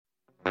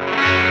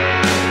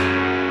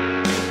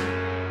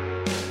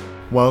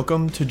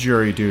Welcome to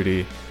Jury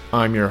Duty.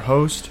 I'm your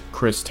host,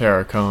 Chris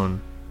Terracone.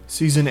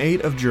 Season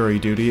 8 of Jury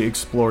Duty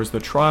explores the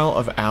trial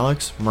of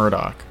Alex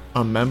Murdaugh,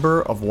 a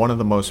member of one of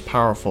the most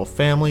powerful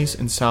families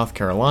in South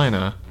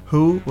Carolina,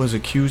 who was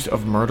accused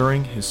of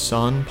murdering his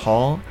son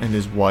Paul and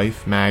his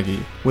wife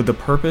Maggie, with the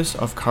purpose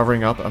of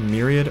covering up a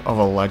myriad of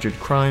alleged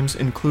crimes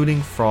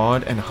including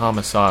fraud and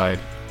homicide.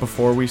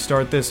 Before we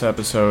start this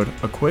episode,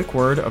 a quick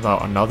word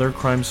about another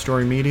Crime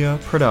Story Media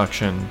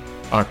production.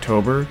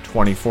 October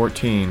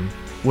 2014.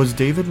 Was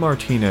David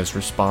Martinez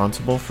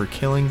responsible for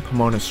killing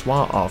Pomona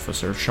SWAT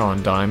officer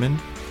Sean Diamond?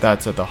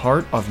 That's at the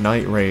heart of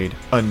Night Raid,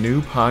 a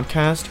new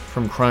podcast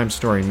from Crime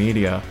Story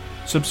Media.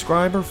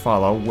 Subscribe or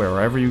follow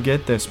wherever you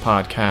get this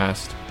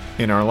podcast.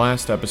 In our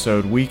last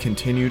episode, we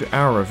continued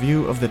our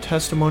review of the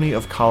testimony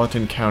of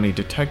Colleton County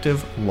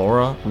Detective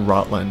Laura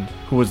Rutland,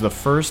 who was the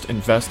first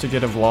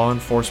investigative law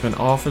enforcement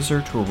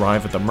officer to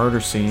arrive at the murder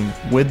scene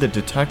with the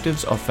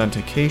detective's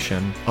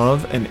authentication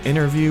of an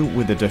interview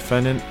with the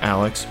defendant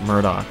Alex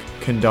Murdaugh,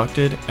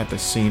 conducted at the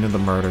scene of the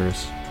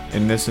murders.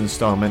 In this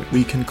installment,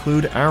 we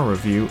conclude our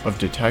review of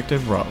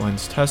Detective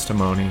Rutland's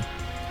testimony.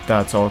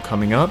 That's all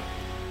coming up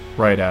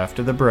right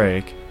after the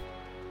break.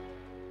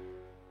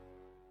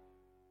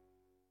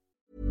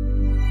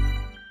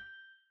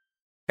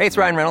 Hey, it's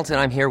Ryan Reynolds, and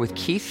I'm here with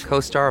Keith,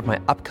 co-star of my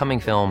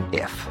upcoming film,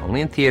 If, only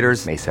in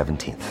theaters May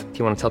 17th. Do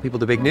you want to tell people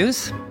the big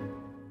news?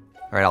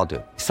 All right, I'll do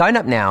it. Sign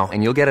up now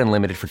and you'll get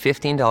unlimited for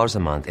 $15 a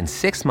month and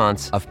 6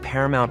 months of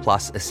Paramount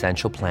Plus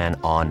Essential Plan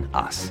on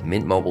us.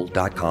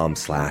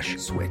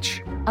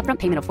 MintMobile.com/switch. Upfront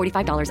payment of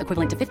 $45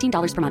 equivalent to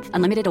 $15 per month.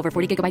 Unlimited over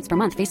 40 gigabytes per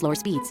month. Face lower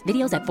speeds.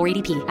 Videos at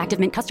 480p. Active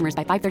Mint customers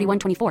by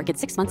 531.24 get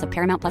 6 months of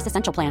Paramount Plus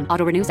Essential Plan.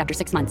 Auto renews after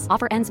 6 months.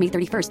 Offer ends May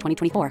 31st,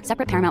 2024.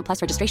 Separate Paramount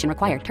Plus registration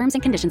required. Terms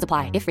and conditions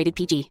apply if rated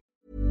PG.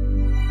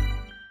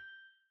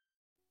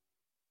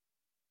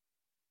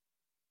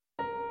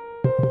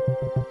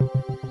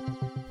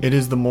 It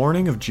is the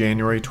morning of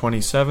January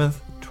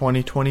 27th,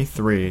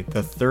 2023,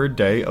 the third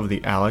day of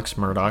the Alex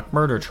Murdaugh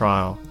murder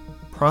trial.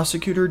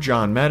 Prosecutor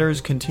John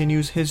Metters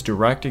continues his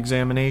direct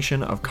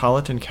examination of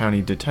Colleton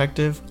County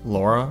Detective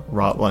Laura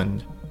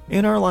Rutland.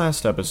 In our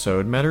last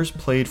episode, Metters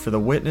played for the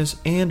witness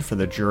and for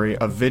the jury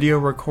a video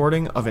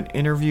recording of an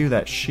interview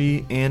that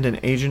she and an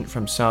agent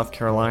from South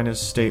Carolina's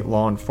State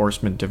Law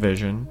Enforcement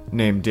Division,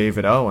 named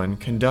David Owen,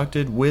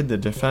 conducted with the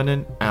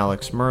defendant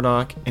Alex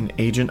Murdaugh in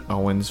Agent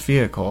Owen's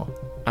vehicle.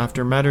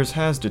 After Metters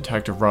has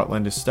Detective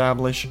Rutland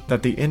establish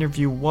that the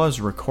interview was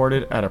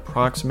recorded at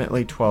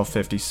approximately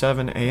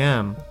 12:57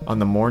 a.m. on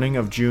the morning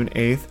of June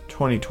 8,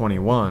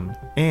 2021,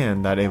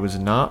 and that it was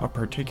not a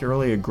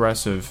particularly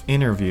aggressive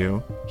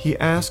interview, he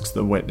asks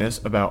the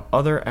witness about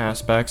other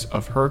aspects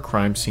of her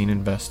crime scene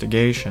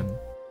investigation.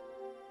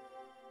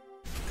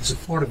 As a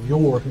part of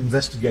your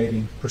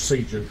investigating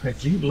procedure,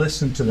 had you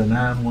listened to the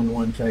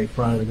 911 tape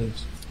prior to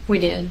this? We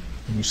did.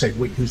 And you said,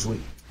 who's we?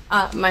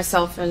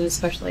 Myself and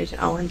Special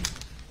Agent Owen.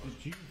 Did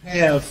you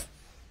have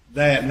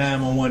that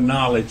 911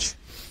 knowledge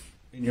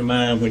in your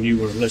mind when you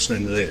were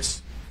listening to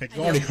this? Had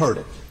you already heard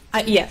it?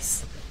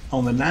 Yes.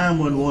 On the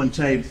 911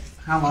 tape,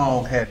 how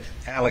long had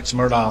Alex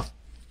Murdaugh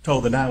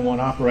told the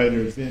 911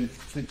 operator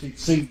since he'd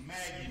seen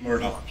Maggie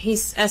Murdaugh?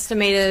 He's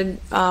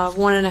estimated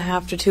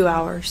 1.5 to 2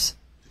 hours.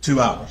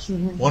 2 hours.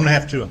 Mm-hmm.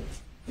 1.5 to 2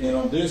 hours. And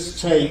on this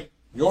tape,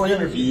 your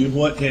interview,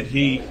 what had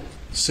he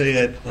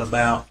said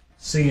about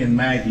seeing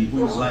Maggie?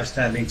 When was the last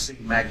time he'd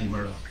seen Maggie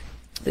Murdaugh?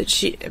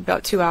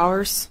 About 2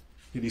 hours.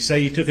 Did he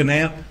say he took a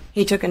nap?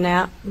 He took a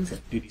nap.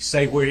 Did he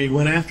say where he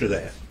went after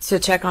that? To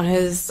check on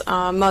his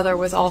mother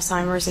with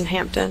Alzheimer's in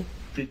Hampton.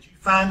 Did you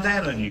find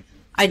that unusual?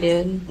 I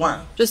did.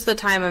 Why? Just the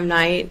time of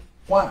night.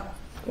 Why?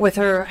 With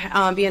her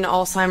being an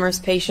Alzheimer's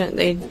patient,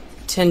 they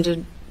tend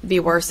to be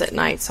worse at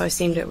night, so I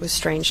seemed it was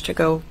strange to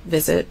go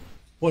visit.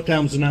 What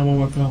time was the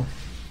 911 call?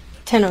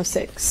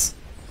 10:06.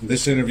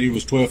 This interview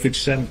was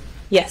 12:57?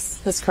 Yes,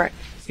 that's correct.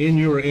 In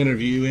your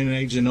interview, in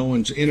Agent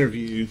Owen's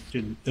interview,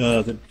 did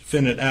the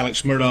defendant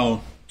Alex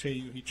Murdaugh tell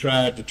you he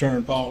tried to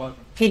turn Paul over?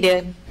 He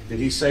did. Did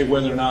he say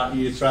whether or not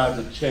he had tried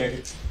to check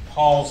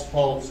Paul's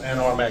pulse and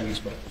or Maggie's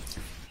pulse?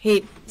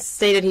 He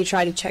stated he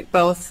tried to check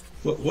both.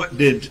 What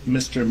did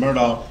Mr.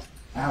 Murdaugh,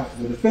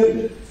 the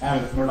defendant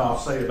Alex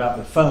Murdaugh, say about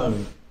the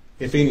phone,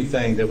 if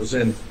anything, that was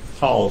in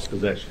Paul's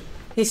possession?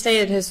 He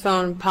stated his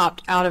phone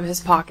popped out of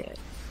his pocket.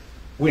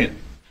 When?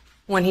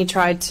 When he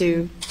tried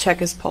to check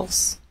his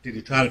pulse. Did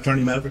he try to turn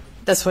him over?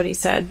 That's what he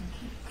said.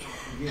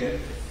 Yeah,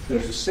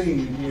 there's a scene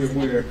in here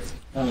where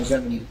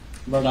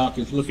Murdaugh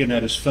is looking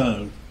at his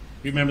phone.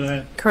 You remember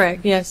that?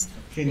 Correct, yes.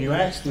 Can you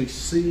actually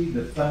see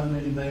the phone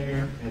in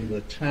there and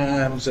the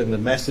times and the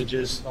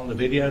messages on the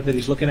video that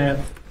he's looking at?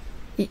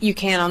 You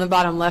can, on the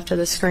bottom left of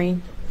the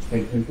screen.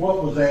 And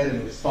what was that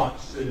in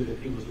response to that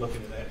he was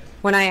looking at that?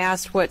 When I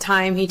asked what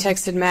time he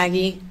texted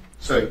Maggie.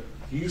 So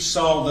you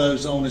saw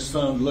those on his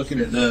phone,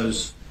 looking at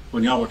those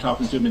when y'all were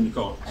talking to him in the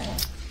car?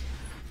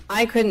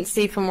 I couldn't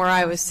see from where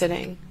I was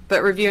sitting,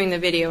 but reviewing the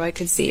video, I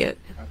could see it.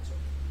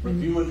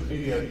 Reviewing the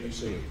video, did you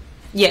see it?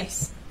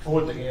 Yes.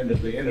 Toward the end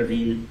of the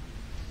interview,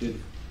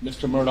 did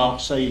Mr. Murdaugh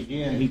say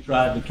again he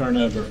tried to turn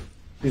over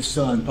his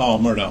son, Paul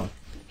Murdaugh?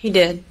 He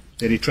did.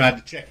 That he tried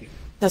to check him?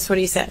 That's what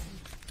he said.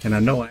 And I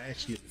know I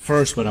asked you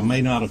first, but I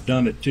may not have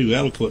done it too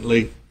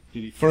eloquently.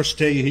 Did he first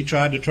tell you he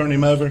tried to turn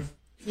him over?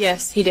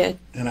 Yes, he did.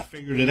 And I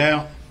figured it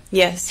out?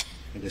 Yes.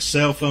 And his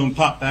cell phone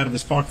popped out of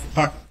his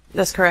pocket?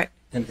 That's correct.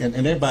 And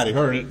everybody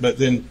heard it, but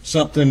then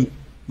something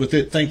with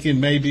it thinking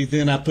maybe,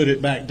 then I put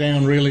it back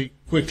down really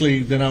quickly,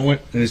 then I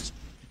went, and you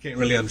can't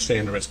really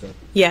understand the rest of it.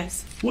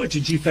 Yes. What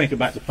did you think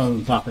about the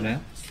phone popping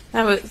out?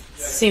 That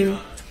seemed...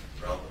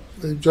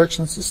 The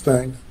objection is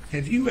sustained.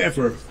 Have you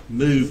ever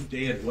moved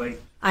dead weight?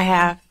 I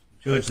have.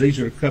 Judge, these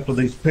are a couple of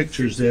these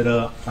pictures that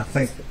I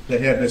think they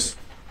have this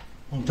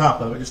on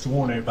top of it, just to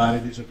warn everybody.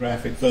 These are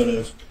graphic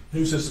photos.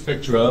 Who's this a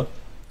picture of?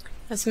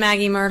 That's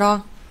Maggie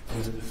Murdaugh.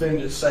 Does the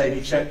defendant say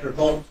he checked her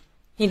pulse?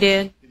 He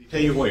did. Did he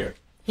tell you where?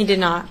 He did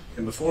not.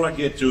 And before I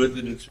get to it,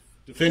 did the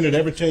defendant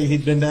ever tell you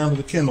he'd been down to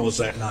the kennels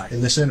that night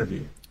in this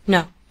interview?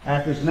 No.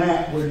 After his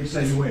nap, where did he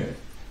say you went?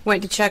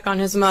 Went to check on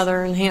his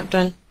mother in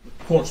Hampton.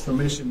 Court's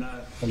permission,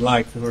 I'd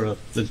like for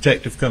the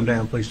detective to come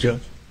down, please,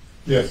 Judge.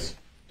 Yes.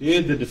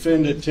 Did the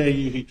defendant tell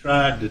you he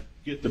tried to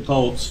get the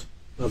pulse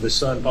of his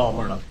son, Paul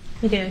Murdaugh?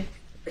 He did.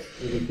 Did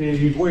he tell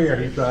you where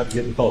he tried to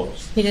get the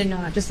pulse? He did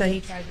not. Just that he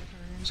tried to turn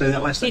him. Say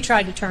that last time. He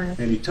tried to turn him.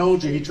 And he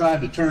told you he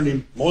tried to turn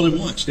him more than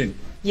once, didn't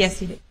he? Yes,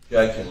 he did.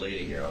 Judge and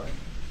leading here on it.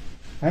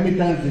 How many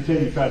times did he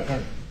tell you he tried to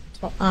turn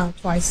him?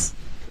 Twice.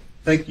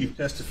 I think you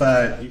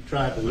testified you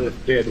tried to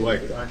lift dead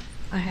weight, right?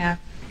 I have.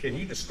 Can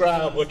you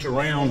describe what's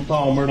around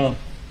Paul Murdaugh?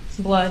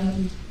 Blood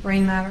and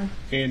brain matter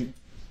And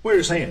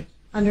where's his hands?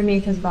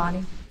 underneath his body.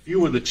 If you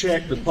were to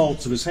check the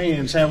pulse of his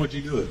hands, how would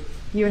you do it?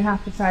 You would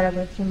have to try to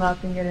lift him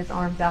up and get his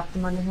arms out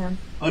from under him.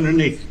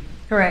 Underneath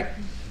Correct.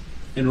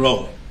 and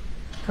rolling.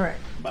 Correct.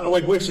 By the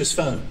way, where's his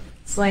phone?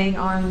 It's laying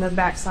on the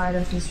backside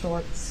of his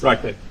shorts.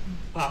 Right there.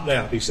 Popped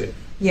out, he said.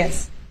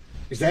 Yes,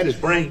 Is that his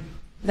brain?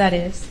 that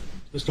is.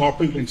 Mr.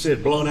 Harpootling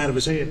said blown out of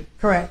his head.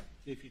 Correct.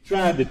 If you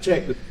tried to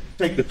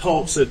take the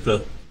pulse at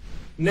the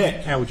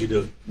neck, how would you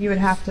do it? You would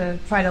have to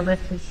try to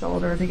lift his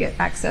shoulder to get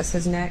access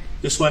his neck.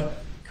 This way?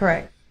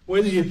 Correct.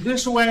 Whether you're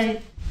this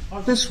way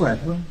or this way.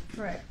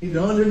 Correct. Either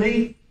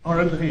underneath or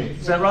overhead.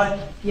 Is that right?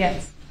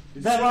 Yes.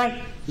 Is that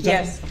right? Is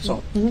Yes. That,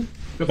 so,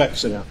 go back and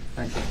sit down.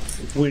 Thank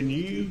you. When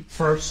you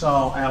first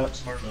saw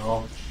Alex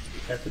Murdaugh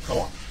at the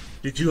car,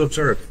 did you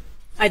observe him?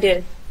 I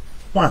did.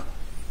 Why?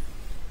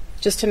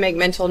 Just to make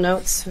mental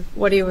notes of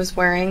what he was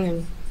wearing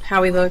and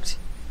how he looked.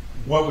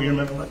 What were your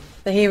mental notes?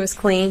 That he was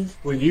clean.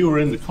 When you were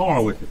in the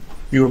car with him,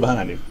 you were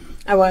behind him.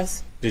 I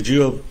was. Did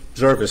you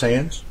observe his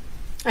hands?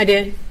 I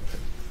did.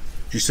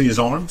 Did you see his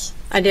arms?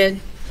 I did.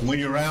 And when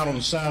you were out on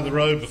the side of the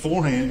road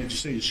beforehand, did you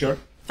see his shirt,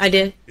 I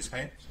did. his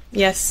pants,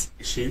 Yes.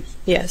 his shoes?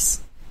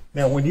 Yes.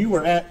 Now, when you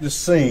were at the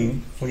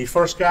scene, when you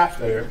first got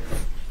there,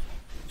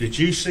 did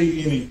you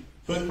see any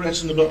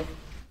footprints in the blood?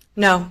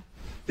 No.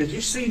 Did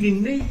you see any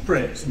knee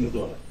prints in the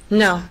blood?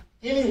 No.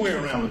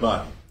 Anywhere around the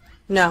body?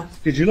 No.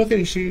 Did you look at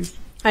his shoes?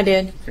 I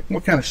did.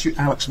 What kind of shoe?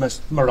 Alex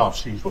Murdaugh's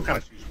shoes. What kind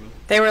of shoes were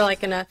they? They were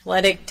like an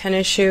athletic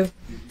tennis shoe.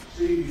 Did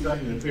you see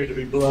anything that appeared to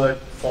be blood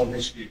on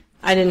his shoe?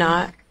 I did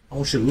not. I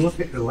want you to look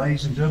at the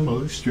ladies and gentlemen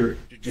of this jury.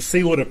 Did you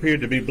see what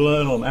appeared to be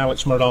blood on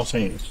Alex Murdaugh's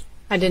hands?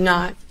 I did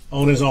not.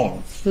 On his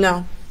arms?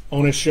 No.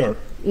 On his shirt?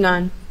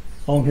 None.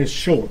 On his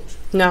shorts?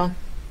 No.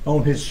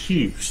 On his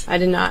shoes? I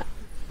did not.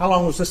 How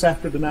long was this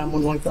after the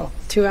 911 call?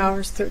 2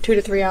 hours, 2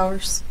 to 3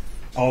 hours.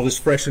 All this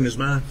fresh in his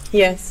mind?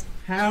 Yes.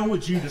 How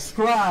would you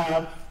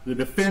describe the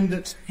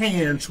defendant's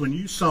hands when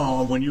you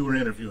saw him when you were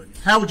interviewing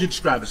him? How would you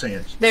describe his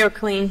hands? They were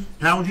clean.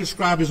 How would you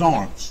describe his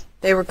arms?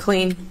 They were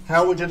clean.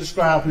 How would you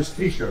describe his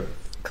t-shirt?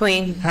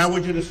 Clean. How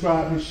would you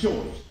describe his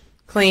shorts?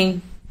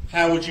 Clean.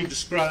 How would you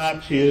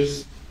describe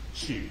his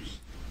shoes?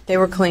 They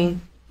were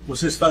clean.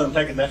 Was his phone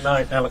taken that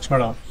night, Alex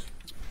Murdaugh?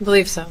 I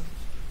believe so.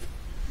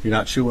 You're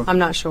not sure? I'm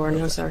not sure.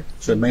 No, sir.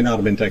 So it may not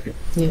have been taken.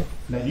 Yeah.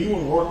 Now, you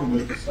were working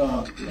with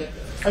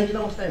hey, you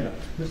don't stand up.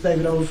 Miss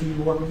David Owens, you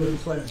were working with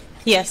this lady.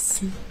 Yes.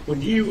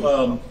 When you,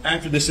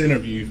 after this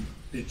interview,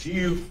 did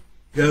you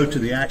go to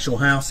the actual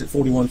house at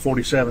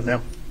 4147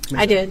 now?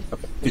 I did.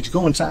 Okay. Did you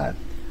go inside?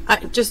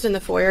 Just in the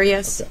foyer,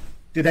 yes. Okay.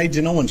 Did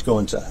Agent Owens go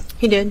inside?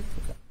 He did.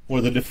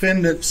 Were the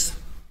defendant's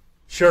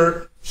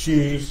shirt,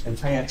 shoes, and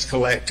pants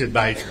collected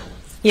by Agent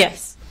Owens?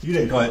 Yes. You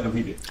didn't collect them,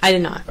 he did. I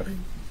did not. Okay.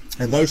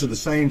 And those are the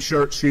same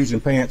shirt, shoes,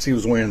 and pants he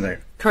was wearing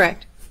there?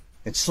 Correct.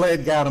 And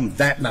Sled got them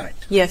that night?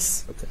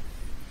 Yes. Okay.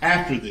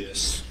 After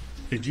this,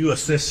 did you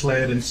assist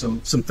Sled in some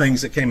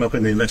things that came up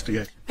in the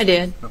investigation? I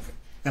did. Okay.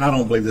 And I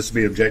don't believe this would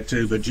be object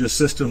to, but you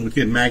assist him with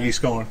getting Maggie's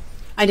car?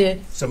 I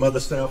did. Some other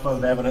cell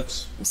phone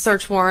evidence?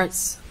 Search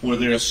warrants. Were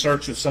there a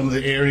search of some of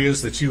the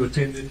areas that you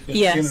attended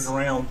Yes. in and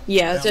around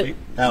Yeah,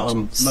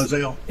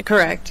 Moselle?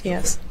 Correct,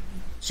 yes.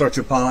 Search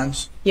of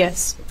ponds?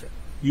 Yes.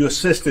 You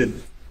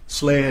assisted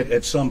Sled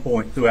at some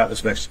point throughout this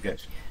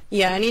investigation?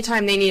 Yeah,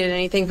 anytime they needed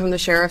anything from the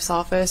sheriff's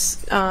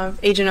office,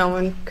 Agent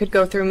Owen could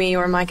go through me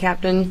or my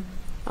captain,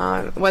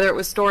 whether it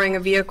was storing a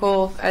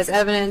vehicle as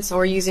evidence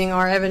or using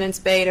our evidence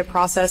bay to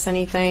process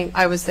anything.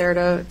 I was there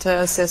to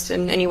assist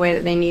in any way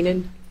that they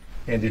needed.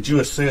 And did you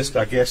assist,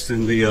 I guess,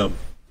 in the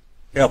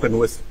helping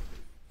with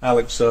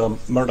Alex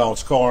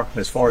Murdaugh's car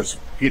as far as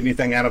getting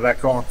anything out of that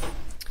car?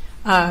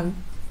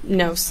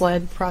 No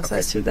sled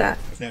process through that.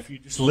 Now, if you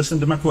just listen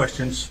to my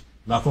questions,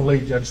 not going to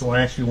lead you, I just want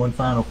to ask you one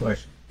final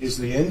question. Is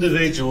the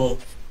individual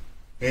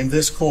in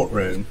this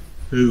courtroom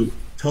who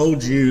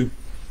told you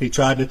he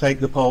tried to take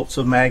the pulse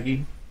of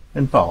Maggie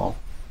and Paul,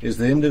 is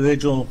the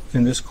individual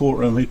in this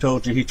courtroom who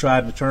told you he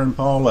tried to turn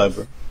Paul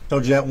over,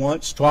 told you that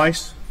once,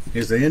 twice,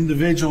 is the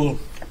individual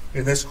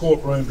in this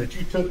courtroom that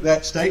you took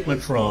that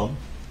statement from,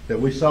 that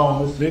we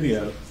saw in this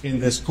video, in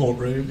this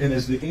courtroom, and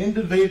is the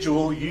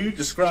individual you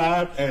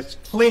described as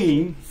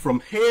clean from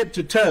head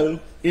to toe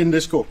in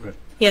this courtroom?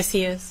 Yes,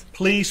 he is.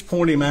 Please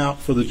point him out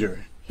for the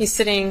jury. He's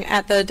sitting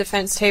at the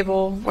defense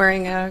table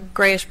wearing a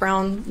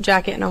grayish-brown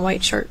jacket and a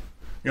white shirt.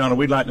 Your Honor,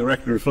 we'd like the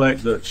record to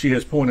reflect that she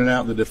has pointed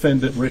out the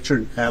defendant,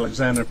 Richard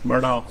Alexander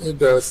Murdaugh. It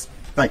does.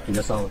 Thank you,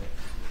 Ms. Oliver.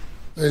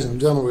 Ladies and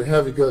gentlemen, we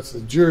have you go to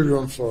the jury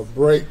room for a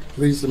break.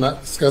 Please do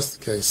not discuss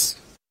the case.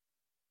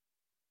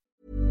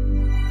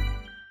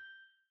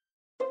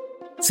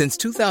 Since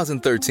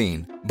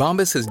 2013,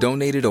 Bombas has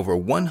donated over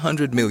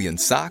 100 million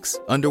socks,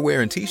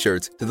 underwear, and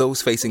T-shirts to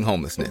those facing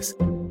homelessness.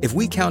 If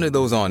we counted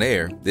those on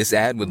air, this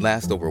ad would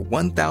last over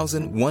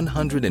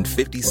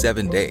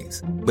 1,157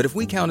 days. But if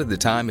we counted the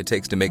time it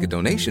takes to make a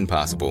donation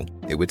possible,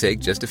 it would take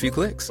just a few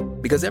clicks.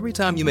 Because every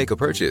time you make a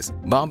purchase,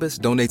 Bombas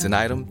donates an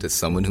item to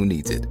someone who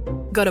needs it.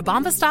 Go to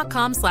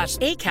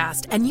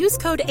bombas.com/ACAST and use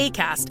code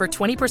ACAST for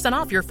 20%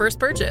 off your first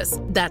purchase.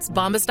 That's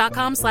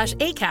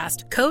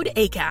bombas.com/ACAST, code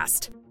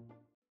ACAST.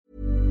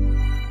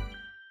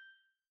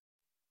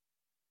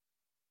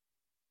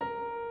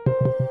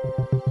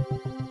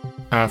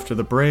 After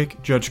the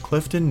break, Judge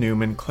Clifton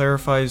Newman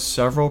clarifies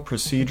several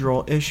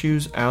procedural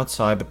issues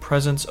outside the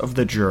presence of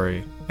the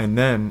jury, and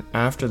then,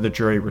 after the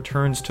jury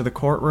returns to the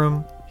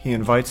courtroom, he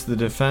invites the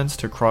defense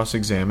to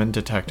cross-examine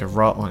Detective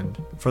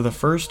Rutland. For the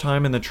first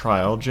time in the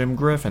trial, Jim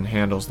Griffin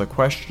handles the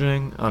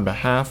questioning on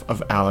behalf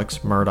of Alex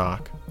Murdaugh.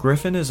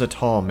 Griffin is a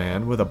tall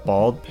man with a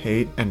bald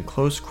pate and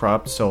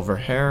close-cropped silver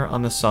hair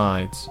on the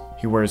sides.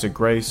 He wears a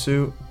gray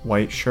suit,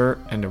 white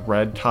shirt, and a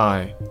red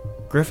tie.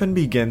 Griffin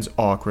begins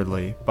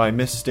awkwardly by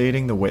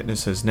misstating the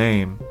witness's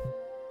name.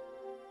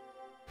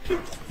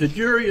 The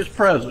jury is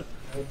present.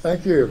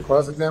 Thank you.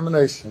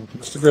 Cross-examination.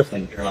 Mr.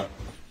 Griffin. Thank you, Your Honor.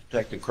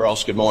 Detective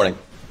Cross, good morning.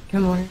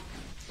 Good morning.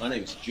 My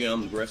name's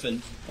Jim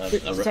Griffin.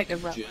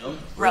 Detective Rutland. Jim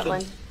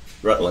Rutland.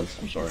 Rutland,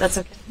 I'm sorry. That's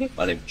okay.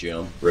 My name's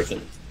Jim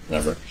Griffin, and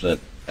I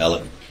represent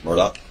Alex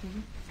Murdaugh.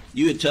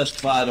 You had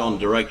testified on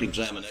direct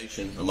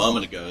examination a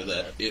moment ago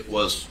that it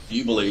was,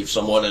 you believe,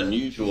 somewhat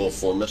unusual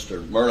for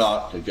Mr.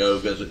 Murdaugh to go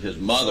visit his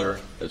mother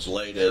as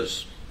late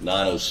as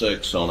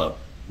 9:06 on a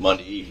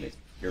Monday evening.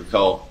 You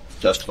recall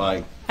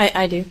testifying?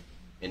 I do.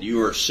 And you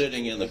were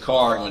sitting in the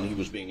car when he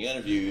was being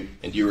interviewed,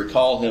 and you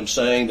recall him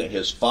saying that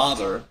his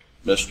father,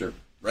 Mr.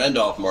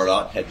 Randolph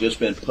Murdaugh, had just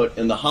been put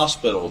in the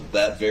hospital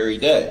that very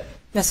day.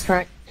 That's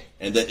correct.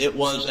 And that it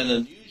was an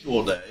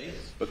unusual day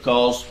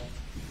because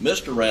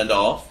Mr.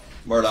 Randolph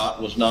Murdaugh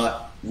was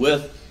not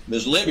with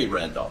Ms. Libby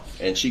Randolph,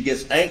 and she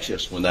gets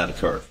anxious when that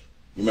occurs.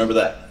 You remember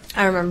that?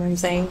 I remember him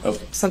saying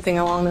something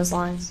along those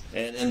lines.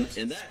 And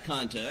in that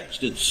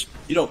context,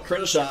 you don't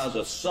criticize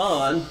a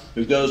son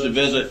who goes to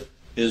visit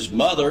his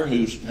mother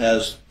who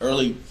has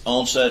early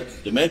onset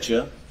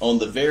dementia on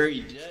the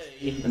very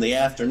day in the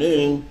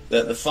afternoon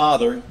that the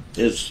father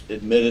is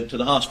admitted to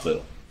the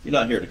hospital. You're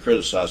not here to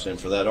criticize him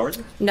for that, are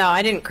you? No,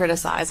 I didn't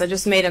criticize. I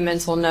just made a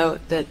mental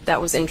note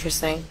that was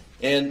interesting.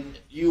 And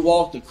you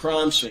walked the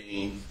crime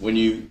scene when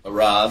you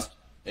arrived,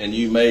 and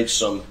you made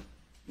some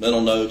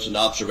mental notes and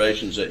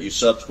observations that you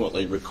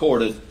subsequently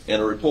recorded in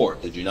a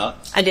report, did you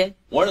not? I did.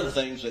 One of the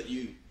things that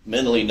you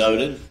mentally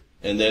noted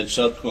and then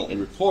subsequently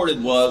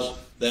reported was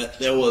that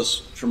there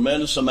was a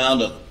tremendous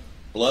amount of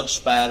blood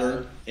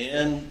spatter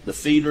in the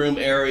feed room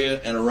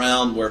area and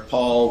around where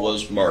Paul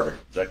was murdered.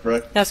 Is that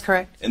correct? That's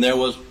correct. And there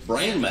was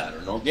brain matter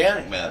and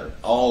organic matter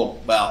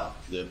all about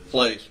the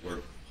place where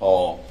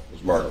Paul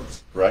was murdered,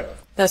 correct?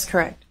 That's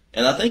correct.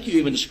 And I think you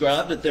even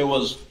described that there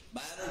was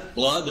spattered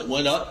blood that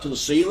went up to the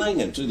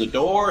ceiling and to the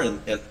door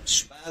and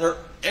spatter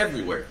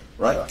everywhere,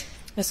 right?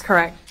 That's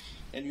correct.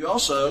 And you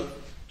also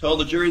told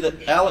the jury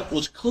that Alec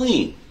was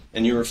clean,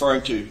 and you're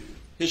referring to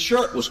his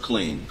shirt was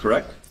clean,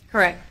 correct?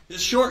 Correct.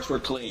 His shorts were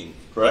clean,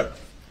 correct?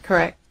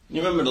 Correct.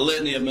 You remember the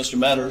litany of Mr.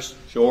 Matters,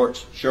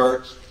 shorts,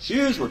 shirts,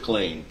 shoes were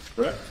clean,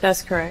 correct?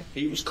 That's correct.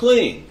 He was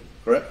clean,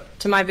 correct?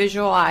 To my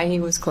visual eye, he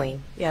was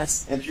clean,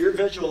 yes. And to your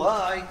visual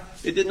eye,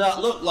 it did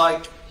not look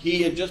like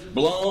he had just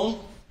blown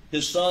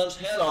his son's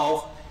head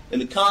off in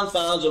the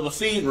confines of a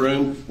feed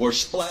room where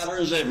splatter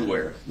is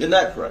everywhere. Isn't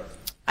that correct?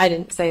 I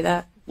didn't say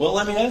that. Well,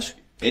 let me ask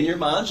you. In your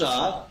mind's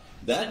eye,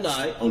 that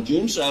night on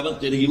June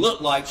 7th, did he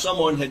look like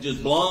someone had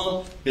just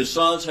blown his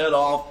son's head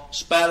off,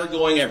 spatter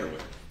going everywhere?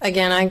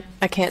 Again,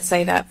 I can't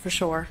say that for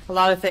sure. A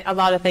lot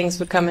of things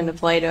would come into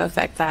play to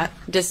affect that.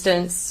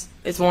 Distance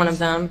is one of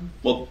them.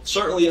 Well,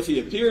 certainly if he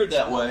appeared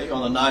that way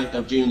on the night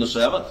of June the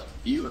 7th,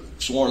 you,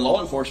 a sworn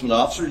law enforcement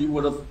officer, you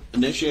would have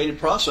initiated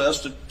process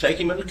to take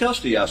him into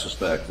custody, I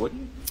suspect,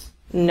 wouldn't you?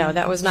 No,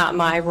 that was not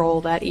my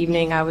role that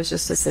evening. I was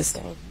just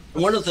assisting.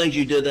 One of the things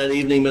you did that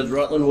evening, Ms.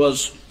 Rutland,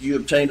 was you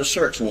obtained a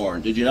search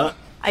warrant, did you not?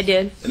 I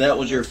did. And that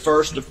was your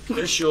first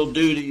official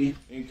duty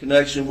in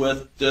connection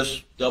with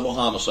this double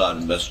homicide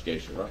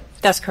investigation, right?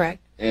 That's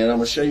correct. And I'm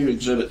going to show you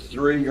Exhibit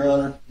 3, Your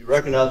Honor. You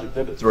recognize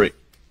Exhibit 3?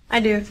 I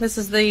do. This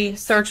is the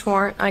search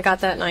warrant I got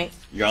that night.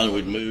 Your Honor,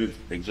 we'd move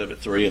Exhibit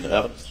 3 into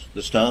evidence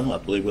this time, I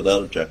believe,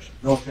 without objection.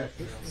 No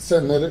objection.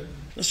 Submitted.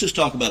 Let's just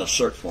talk about a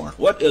search warrant.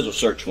 What is a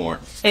search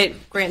warrant?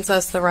 It grants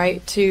us the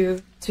right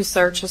to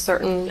search a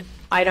certain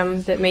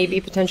item that may be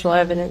potential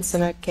evidence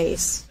in a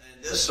case.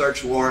 And this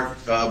search warrant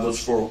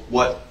was for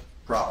what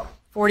property?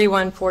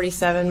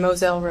 4147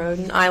 Moselle Road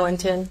in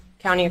Islandton,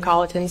 County of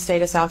Colleton,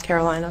 State of South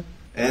Carolina.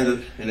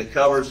 And it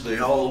covers the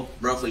whole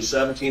roughly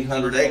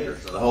 1,700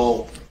 acres of the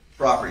whole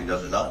property,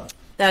 does it not?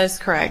 That is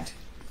correct.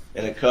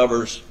 And it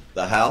covers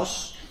the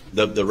house,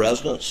 the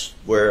residence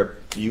where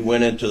you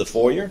went into the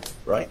foyer,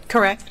 right?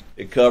 Correct.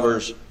 It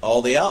covers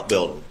all the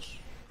outbuildings,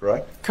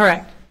 correct?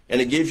 Correct.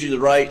 And it gives you the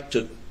right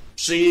to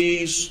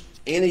seize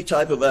any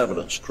type of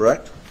evidence,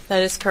 correct?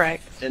 That is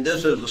correct. And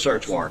this is the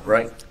search warrant,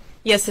 right?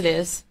 Yes, it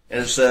is.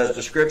 And it says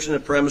description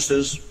of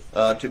premises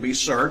to be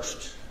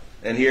searched.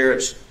 And here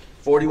it's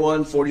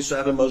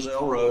 4147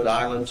 Moselle Road,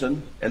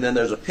 Islandton. And then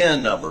there's a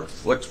PIN number.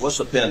 What's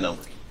the PIN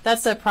number?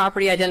 That's a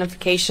property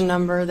identification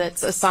number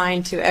that's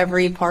assigned to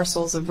every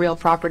parcels of real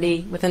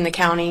property within the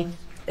county.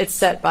 It's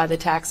set by the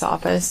tax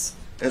office.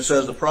 It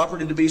says the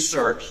property to be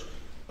searched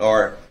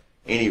are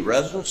any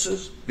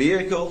residences,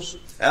 vehicles,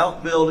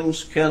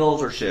 outbuildings,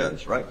 kennels, or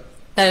sheds, right?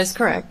 That is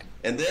correct.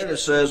 And then it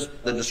says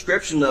the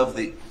description of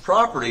the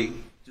property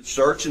to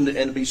search and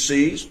to be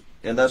seized,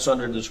 and that's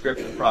under the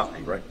description of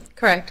property, right?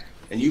 Correct.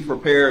 And you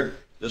prepared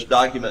this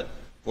document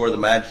for the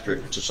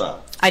magistrate to sign.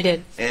 I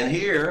did. And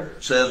here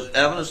it says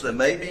evidence that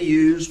may be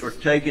used or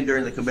taken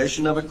during the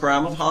commission of a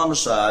crime of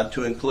homicide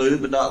to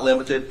include but not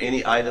limited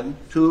any item,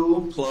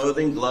 tool,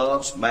 clothing,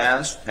 gloves,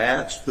 masks,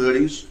 hats,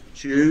 hoodies,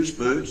 shoes,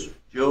 boots,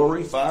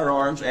 jewelry,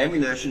 firearms,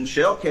 ammunition,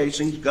 shell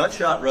casings,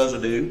 gunshot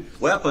residue,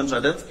 weapons,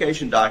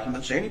 identification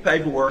documents, any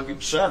paperwork,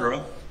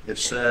 etc. It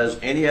says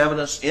any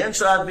evidence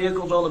inside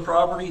vehicles on the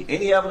property,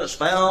 any evidence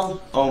found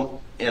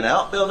in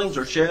outbuildings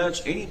or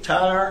sheds, any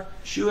tire,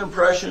 shoe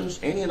impressions,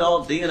 any and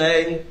all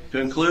DNA, to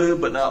include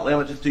but not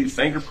limited to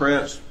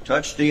fingerprints,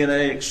 touch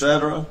DNA,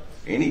 etc.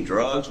 Any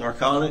drugs,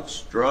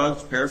 narcotics,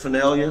 drugs,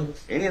 paraphernalia,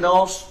 any and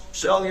all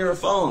cellular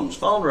phones,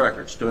 phone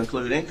records, to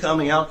include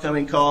incoming,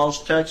 outgoing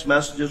calls, text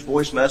messages,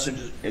 voice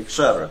messages,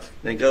 etc.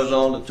 And it goes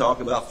on to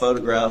talk about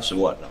photographs and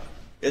whatnot.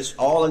 It's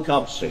all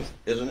encompassing,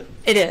 isn't it?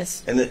 It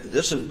is. And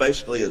this is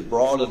basically as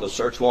broad of a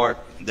search warrant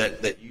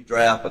that you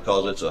draft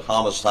because it's a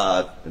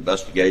homicide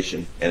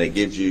investigation and it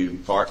gives you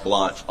carte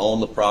blanche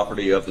on the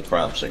property of the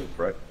crime scene,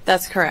 correct?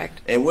 That's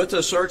correct. And with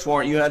the search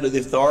warrant, you had the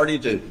authority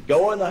to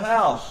go in the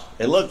house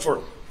and look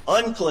for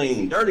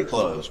unclean, dirty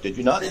clothes, did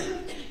you not?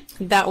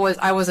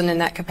 I wasn't in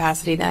that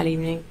capacity that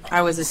evening.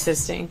 I was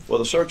assisting. Well,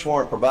 the search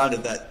warrant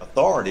provided that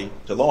authority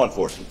to law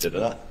enforcement, did it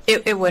not?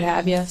 It would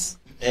have, yes.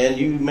 And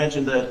you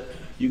mentioned that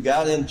you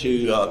got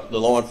into the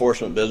law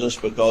enforcement business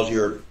because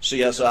you're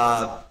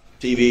CSI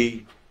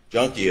TV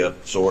junkie of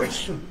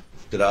sorts.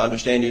 Did I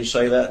understand you to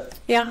say that?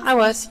 Yeah, I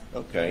was.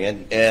 Okay,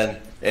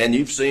 and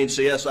you've seen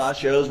CSI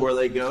shows where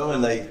they go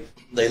and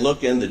they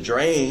look in the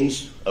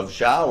drains of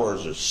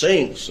showers or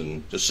sinks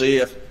and to see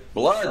if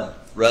blood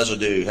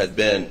residue had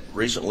been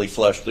recently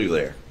flushed through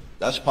there.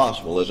 That's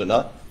possible, is it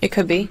not? It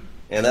could be.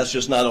 And that's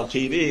just not on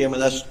TV. I mean,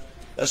 that's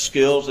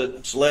skills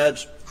that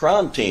SLED's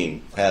crime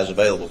team has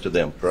available to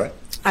them, correct?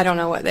 I don't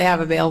know what they have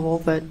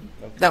available, but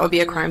that would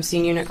be a crime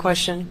scene unit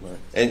question.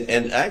 Right.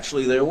 And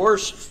actually, there were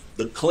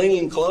the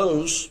clean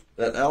clothes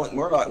that Alec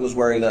Murdaugh was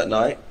wearing that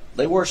night.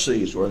 They were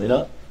seized, were they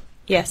not?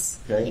 Yes.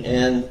 Okay.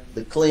 And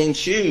the clean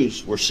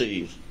shoes were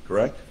seized,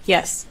 correct?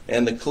 Yes.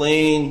 And the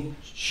clean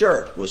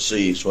shirt was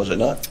seized, was it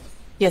not?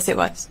 Yes, it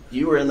was.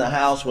 You were in the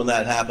house when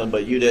that happened,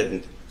 but you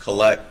didn't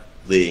collect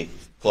the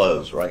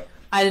clothes, right?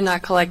 I did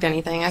not collect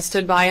anything. I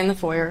stood by in the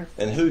foyer.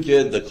 And who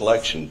did the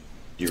collection?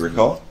 Do you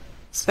recall?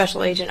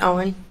 Special Agent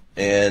Owen.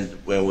 And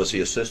when was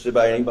he assisted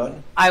by anybody?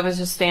 I was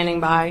just standing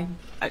by.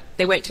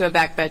 They went to a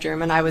back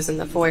bedroom, and I was in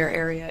the foyer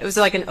area. It was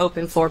like an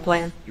open floor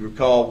plan. You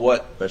recall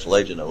what Special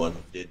Agent Owen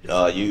did?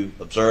 You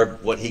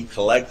observed what he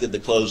collected the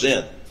clothes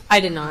in? I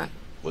did not.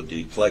 Well, did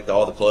he collect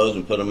all the clothes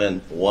and put them in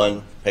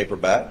one paper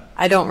bag?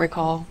 I don't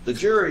recall. The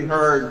jury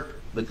heard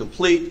the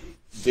complete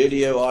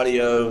video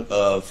audio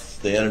of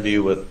the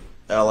interview with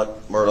Alec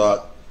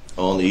Murdaugh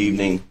on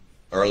the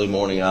early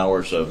morning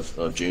hours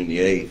of June the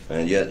 8th,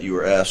 and yet you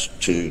were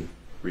asked to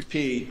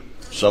repeat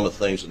some of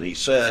the things that he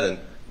said. And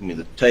I mean,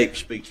 the tape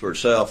speaks for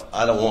itself.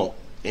 I don't want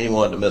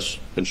anyone to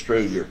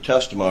misconstrue your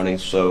testimony,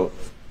 so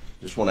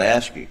just want to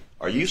ask you,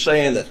 are you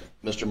saying that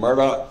Mr.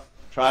 Murdaugh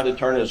tried to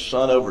turn his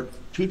son over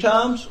 2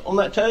 times on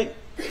that tape,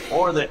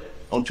 or that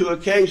on 2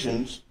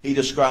 occasions he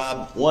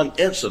described one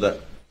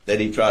incident that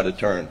he tried to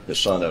turn his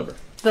son over?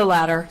 The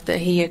latter, that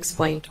he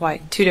explained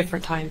 2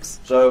 different times.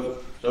 So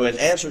in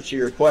answer to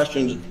your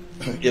questions,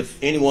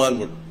 if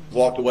anyone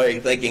walked away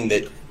thinking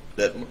that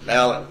that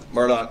Alec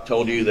Murdaugh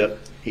told you that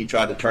he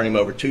tried to turn him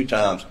over 2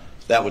 times,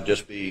 that would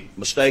just be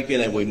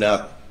mistaken, and we've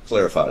now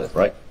clarified it,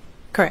 right?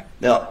 Correct.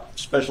 Now,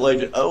 Special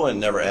Agent Owen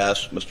never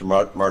asked Mr.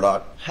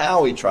 Murdaugh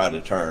how he tried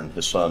to turn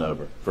his son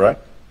over,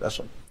 correct? That's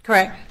what.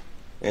 Correct.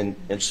 And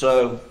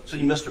so,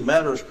 see, Mr.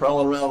 Meadows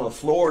crawling around on the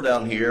floor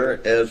down here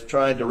as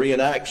trying to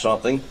reenact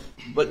something,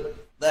 but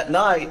that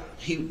night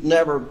he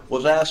never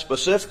was asked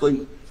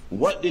specifically,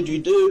 what did you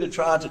do to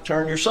try to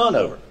turn your son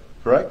over,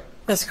 correct?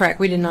 That's correct.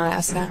 We did not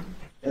ask that.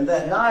 And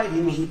that night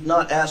he was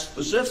not asked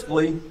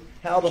specifically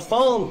how the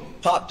phone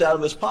popped out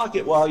of his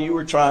pocket while you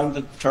were trying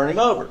to turn him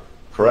over,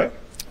 correct?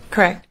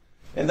 Correct.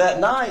 And that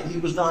night he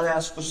was not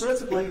asked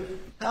specifically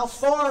how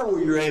far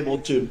were you able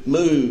to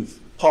move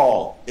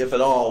Paul, if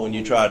at all, when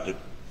you tried to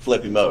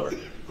flip him over,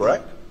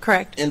 correct?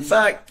 Correct. In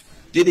fact,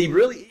 did he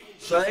really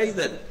say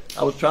that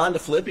I was trying to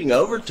flip him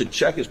over to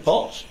check his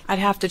pulse? I'd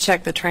have to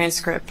check the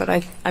transcript, but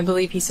I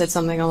believe he said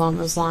something along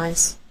those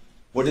lines.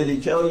 Well, did he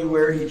tell you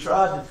where he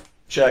tried to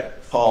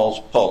check Paul's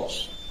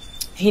pulse?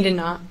 He did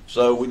not.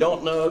 So we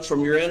don't know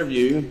from your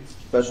interview,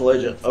 Special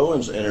Agent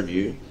Owen's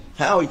interview,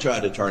 how he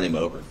tried to turn him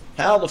over,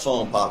 how the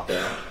phone popped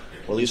out,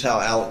 or at least how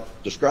Alec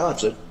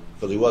describes it,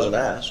 because he wasn't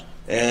asked,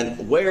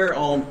 and where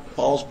on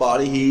Paul's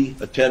body he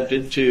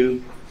attempted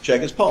to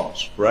check his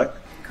pulse, correct?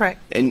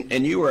 Correct.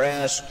 And you were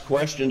asked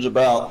questions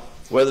about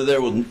whether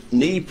there were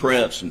knee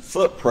prints and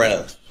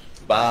footprints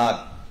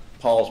by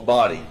Paul's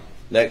body,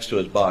 next to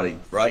his body,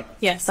 right?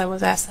 Yes, I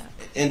was asked that.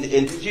 And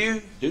did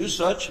you do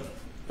such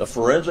a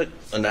forensic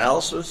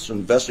analysis,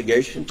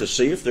 investigation to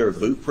see if there were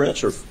boot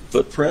prints or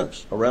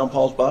footprints around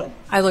Paul's body?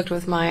 I looked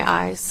with my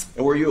eyes.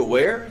 And were you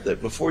aware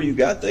that before you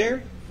got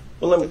there?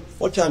 Well,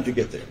 what time did you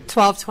get there?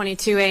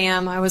 12:22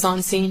 a.m. I was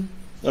on scene.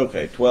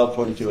 Okay,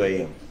 12:22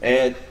 a.m.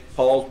 And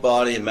Paul's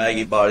body and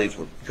Maggie's bodies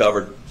were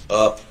covered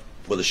up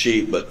with a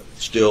sheet, but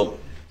still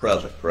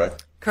present,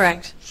 correct?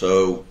 Correct.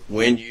 So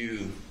when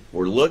you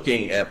were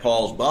looking at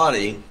Paul's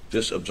body,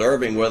 just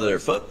observing whether there are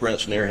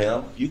footprints near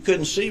him, you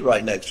couldn't see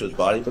right next to his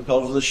body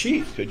because of the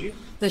sheet, could you?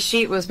 The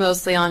sheet was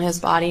mostly on his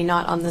body,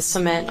 not on the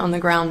cement on the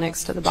ground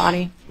next to the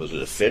body. Was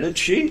it a fitted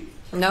sheet?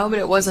 No, but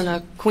it wasn't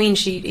a queen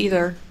sheet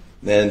either.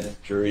 Then the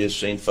jury has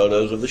seen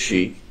photos of the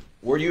sheet.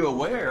 Were you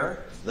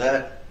aware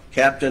that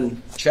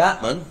Captain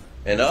Chapman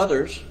and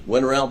others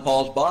went around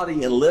Paul's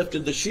body and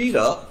lifted the sheet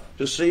up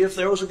to see if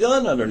there was a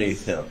gun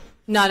underneath him?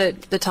 Not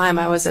at the time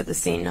I was at the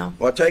scene, no.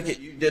 Well, I take it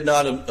you did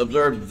not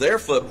observe their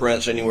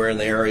footprints anywhere in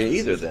the area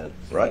either then,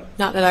 right?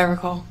 Not that I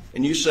recall.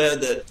 And you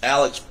said that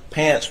Alec's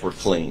pants were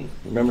clean.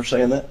 Remember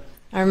saying that?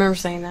 I remember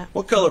saying that.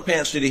 What color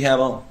pants did he have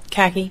on?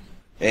 Khaki.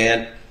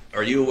 And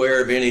are you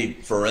aware of any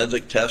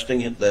forensic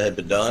testing that had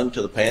been done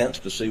to the pants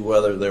to see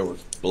whether there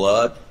was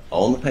blood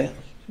on the pants?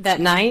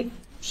 That night?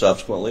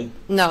 Subsequently?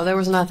 No, there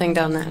was nothing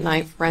done that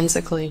night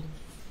forensically.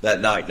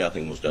 That night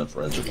nothing was done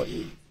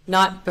forensically?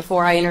 Not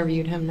before I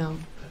interviewed him, no.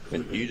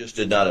 And you just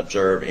did not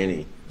observe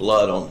any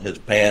blood on his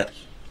pants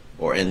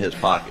or in his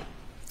pocket?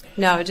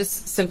 No,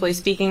 just simply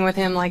speaking with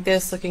him like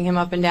this, looking him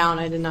up and down,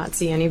 I did not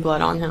see any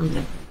blood on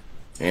him.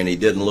 And he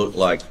didn't look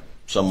like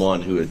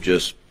someone who had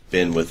just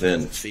been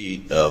within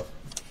feet of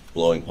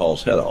blowing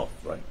Paul's head off,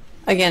 right?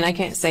 Again, I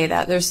can't say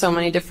that. There's so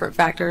many different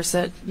factors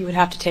that you would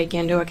have to take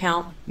into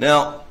account.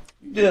 Now,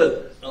 you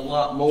did a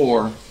lot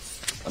more,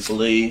 I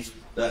believe,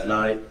 that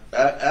night.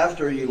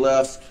 After you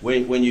left,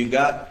 when you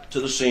got to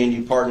the scene,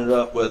 you partnered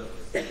up with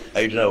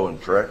Agent Owen,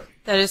 correct?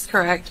 That is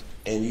correct.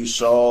 And you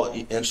saw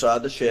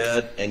inside the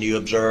shed, and you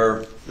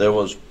observed there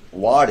was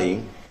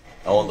wadding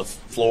on the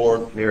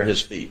floor near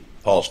his feet,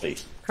 Paul's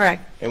feet.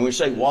 Correct. And when we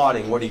say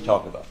wadding, what are you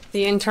talking about?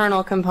 The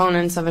internal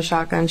components of a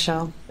shotgun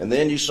shell. And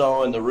then you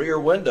saw in the rear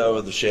window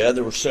of the shed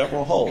there were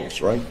several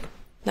holes, right?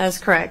 That is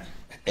correct.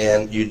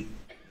 And you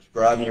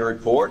described in your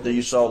report that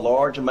you saw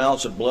large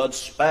amounts of blood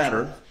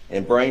spatter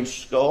and brain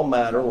skull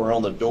matter were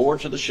on the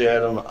doors of the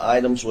shed and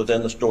items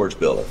within the storage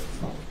building.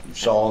 You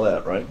saw all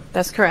that, right?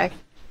 That's correct.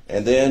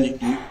 And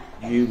then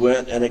you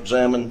went and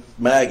examined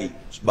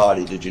Maggie's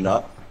body, did you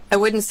not? I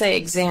wouldn't say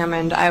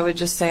examined. I would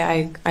just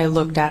say I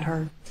looked at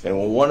her. And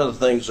well, one of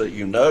the things that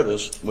you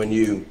noticed when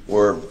you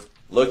were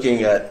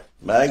looking at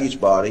Maggie's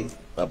body,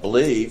 I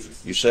believe,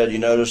 you said you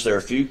noticed there are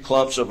a few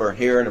clumps of her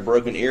hair and a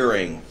broken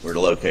earring were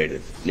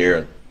located near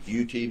a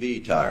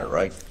UTV tire,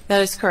 right?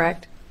 That is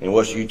correct. And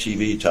what's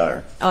UTV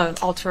tire? An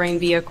all-terrain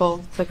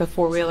vehicle, like a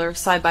four-wheeler,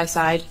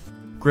 side-by-side.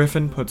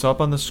 Griffin puts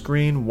up on the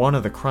screen one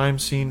of the crime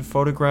scene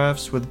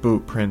photographs with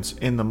boot prints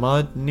in the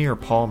mud near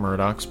Paul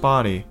Murdaugh's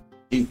body.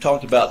 You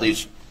talked about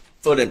these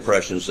foot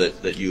impressions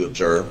that you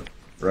observed,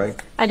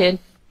 right? I did.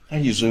 How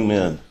do you zoom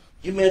in?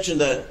 You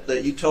mentioned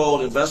that you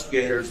told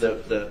investigators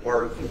that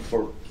worked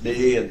for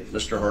me and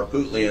Mr.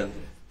 Harpootlian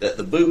that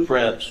the boot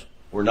prints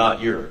were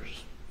not yours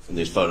in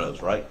these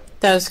photos, right?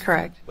 That is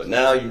correct. But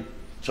now you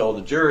told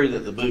the jury that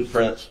the boot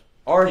prints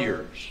are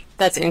yours.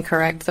 That's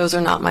incorrect. Those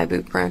are not my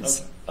boot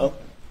prints. Oh,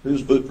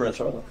 whose boot prints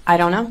are they? I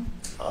don't know.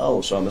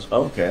 Oh, so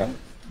okay.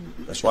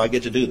 That's why I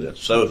get to do this.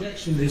 So,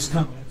 Objection to these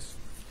comments.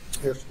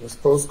 Yes, let's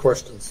pose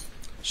questions.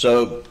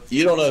 so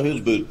you don't know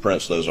whose boot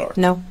prints those are?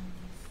 No.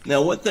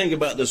 Now, one thing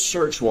about the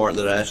search warrant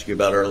that I asked you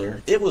about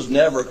earlier, it was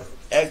never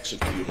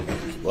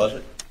executed, was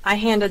it? I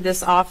handed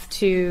this off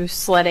to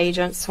SLED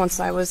agents once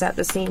I was at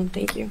the scene.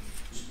 Thank you.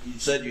 You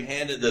said you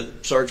handed the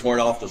search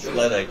warrant off to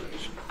SLED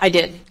agents. I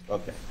did.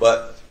 Okay.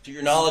 But to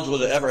your knowledge,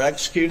 was it ever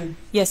executed?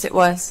 Yes, it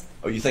was.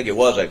 Oh, you think it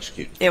was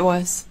executed? It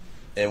was.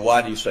 And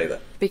why do you say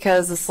that?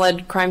 Because the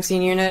SLED crime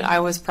scene unit,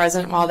 I was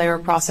present while they were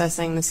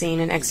processing the scene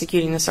and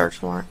executing the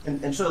search warrant.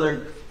 And so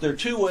there are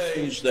two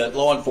ways that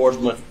law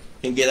enforcement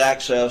can get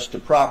access to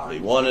property.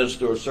 One is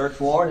through a search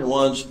warrant, and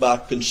one's by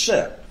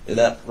consent. Is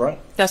that right?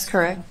 That's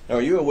correct. Now,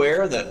 are you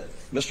aware that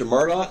Mr.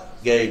 Murdaugh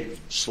gave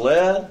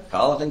SLED,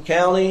 Colleton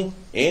County,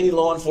 any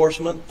law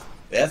enforcement,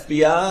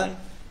 FBI,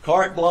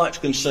 carte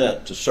blanche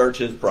consent to search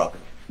his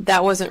property?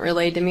 That wasn't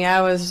relayed to me.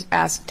 I was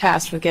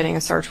tasked with getting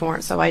a search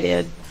warrant, so I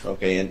did.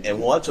 Okay, and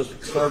once a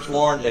search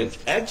warrant is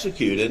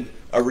executed,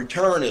 a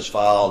return is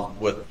filed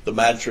with the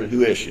magistrate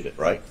who issued it,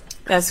 right?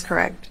 That's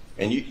correct.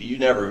 And you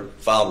never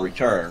filed a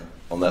return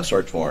on that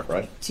search warrant,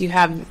 right? So you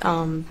have,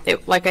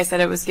 like I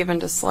said, it was given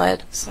to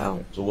SLED,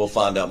 so. So we'll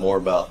find out more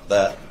about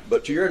that.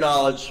 But to your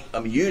knowledge, I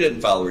mean, you didn't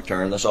file a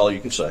return. That's all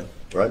you can say,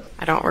 right?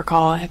 I don't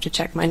recall. I have to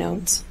check my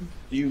notes.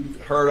 You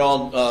heard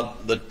on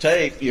the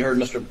tape, you heard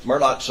Mr.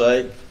 Murdaugh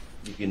say,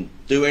 you can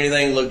do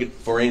anything, look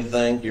for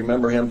anything. Do you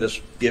remember him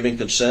just giving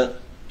consent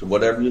to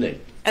whatever you need?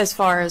 As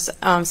far as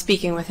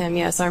speaking with him,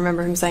 yes, I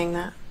remember him saying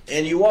that.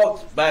 And you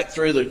walked back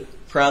through the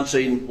crime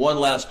scene one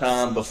last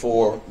time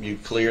before you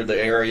cleared the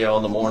area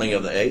on the morning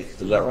of the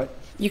 8th. Is that right?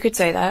 You could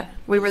say that.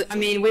 We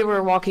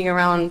were walking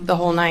around the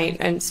whole night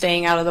and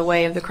staying out of the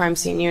way of the crime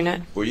scene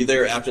unit. Were you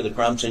there after the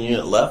crime scene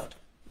unit left?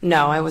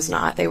 No, I was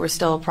not. They were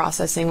still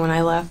processing when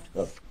I left.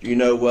 Do you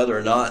know whether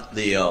or not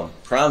the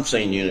crime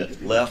scene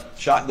unit left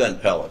shotgun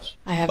pellets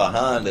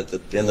behind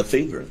in the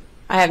feed room?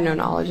 I have no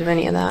knowledge of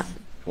any of that.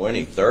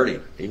 20, 30,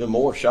 even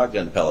more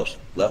shotgun pellets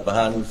left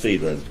behind in the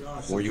feed room.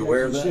 Were you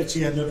aware of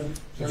that?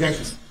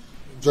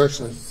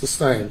 Objection is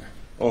sustained.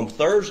 On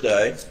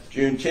Thursday,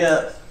 June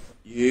 10th,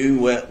 you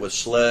went with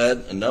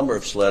SLED, a number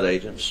of SLED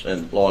agents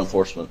and law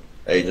enforcement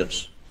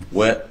agents,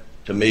 went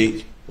to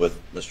meet with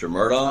Mr.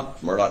 Murdaugh,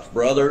 Murdaugh's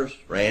brothers,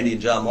 Randy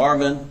and John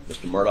Marvin,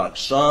 Mr. Murdaugh's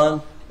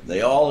son.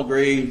 They all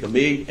agreed to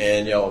meet,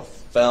 and y'all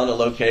found a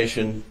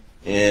location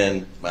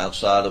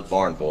outside of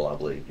Varnville, I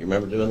believe. You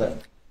remember doing that?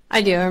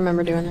 I do. I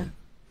remember doing it.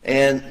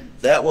 And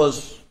that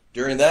was,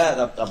 during that,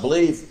 I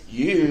believe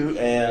you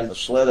and the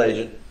SLED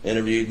agent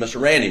interviewed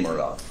Mr. Randy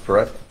Murdaugh,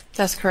 correct?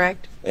 That's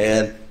correct.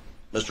 And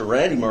Mr.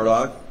 Randy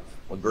Murdaugh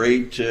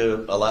agreed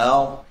to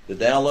allow the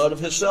download of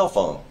his cell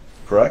phone,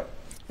 correct?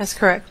 That's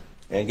correct.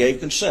 And gave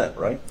consent,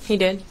 right? He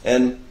did.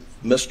 And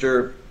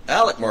Mr.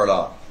 Alec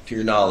Murdaugh, to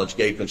your knowledge,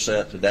 gave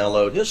consent to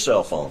download his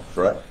cell phone,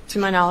 correct? To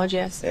my knowledge,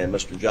 yes. And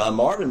Mr. John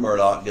Marvin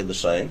Murdaugh did the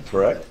same,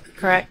 correct?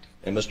 Correct.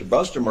 And Mr.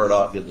 Buster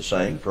Murdaugh did the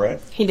same,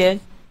 correct? He did.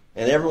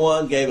 And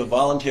everyone gave a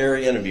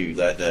voluntary interview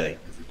that day,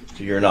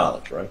 to your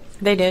knowledge, right?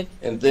 They did.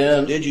 And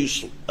then, did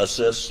you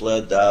assist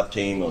SLED dive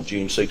team on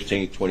June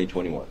 16,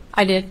 2021?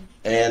 I did.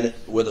 And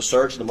with a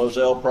search of the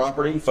Moselle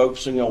property,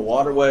 focusing on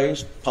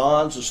waterways,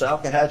 ponds, and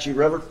Salkehatchie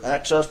River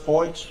access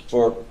points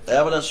for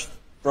evidence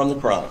from the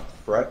crime,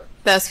 correct?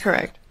 That's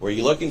correct. Were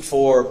you looking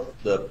for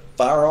the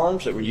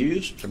firearms that were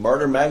used to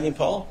murder Maggie and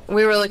Paul?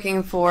 We were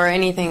looking for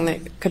anything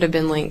that could have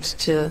been linked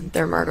to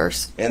their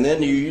murders. And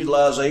then you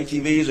utilized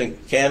ATVs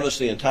and canvassed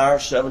the entire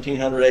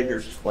 1,700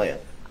 acres of land?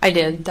 I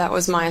did. That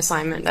was my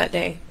assignment that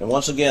day. And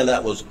once again,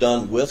 that was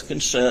done with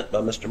consent by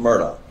Mr.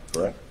 Murdaugh,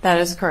 correct? That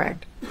is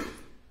correct.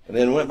 And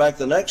then went back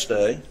the next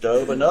day,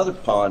 dove another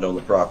pond on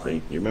the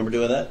property. You remember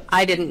doing that?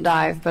 I didn't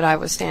dive, but I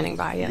was standing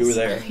by, yes. You were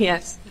there?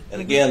 Yes.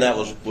 And again, that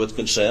was with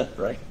consent,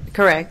 right?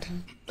 Correct.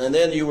 And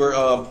then you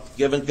were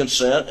given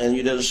consent, and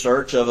you did a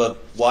search of a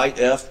white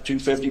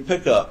F-250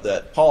 pickup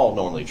that Paul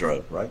normally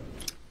drove, right?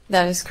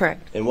 That is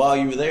correct. And while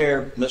you were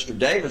there, Mr.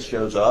 Davis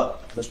shows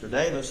up. Mr.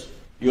 Davis,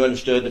 you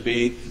understood to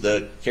be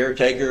the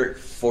caretaker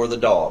for the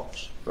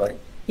dogs, right?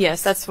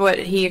 Yes, that's what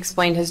he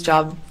explained his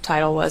job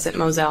title was at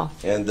Moselle.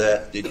 And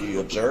did you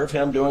observe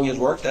him doing his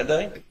work that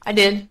day? I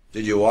did.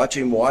 Did you watch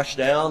him wash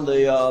down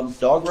the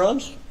dog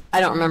runs? I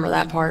don't remember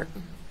that part.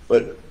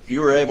 But you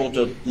were able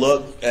to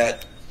look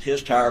at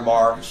his tire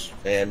marks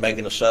and make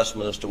an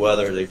assessment as to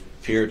whether they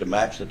appeared to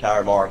match the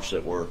tire marks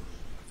that were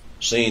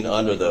seen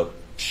under the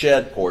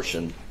shed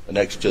portion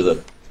next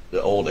to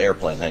the old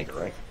airplane hangar,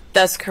 right?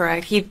 That's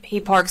correct. He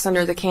parks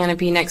under the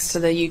canopy next to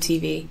the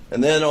UTV.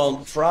 And then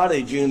on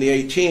Friday, June the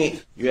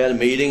 18th, you had a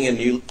meeting and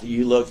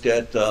you looked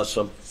at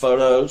some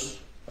photos,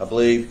 I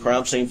believe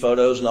crime scene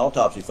photos and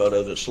autopsy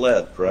photos at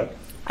SLED, correct?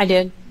 I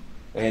did.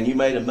 And you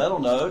made a mental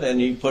note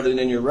and you put it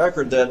in your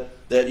record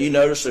that you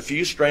noticed a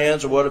few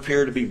strands of what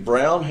appeared to be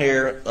brown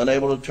hair,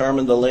 unable to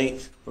determine the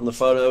length from the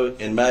photo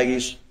in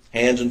Maggie's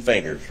hands and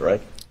fingers, right?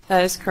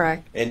 That is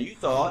correct. And you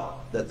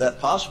thought that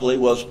possibly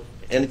was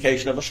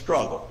indication of a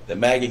struggle, that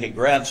Maggie had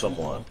grabbed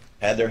someone,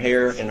 had their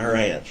hair in her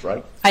hands,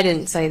 right? I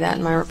didn't say that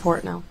in my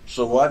report, no.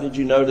 So why did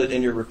you note it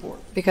in your report?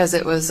 Because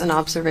it was an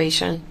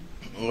observation.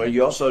 Well,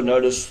 you also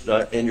noticed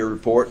in your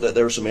report that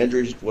there were some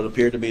injuries, what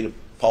appeared to be to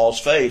Paul's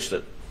face,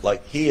 that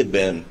like he had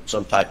been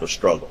some type of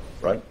struggle,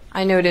 right?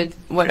 I noted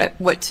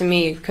what to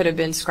me could have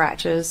been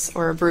scratches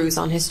or a bruise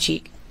on his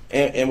cheek.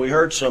 And we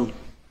heard some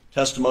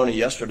testimony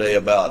yesterday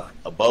about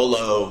a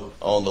bolo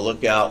on the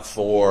lookout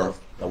for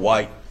a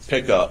white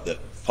pickup that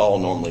Paul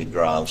normally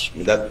drives. I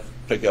mean, that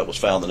pickup was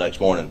found the next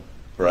morning,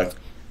 correct?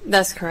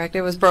 That's correct.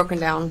 It was broken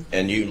down.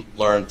 And you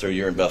learned through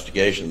your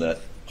investigation that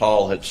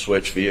Paul had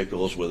switched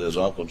vehicles with his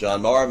uncle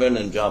John Marvin,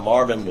 and John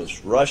Marvin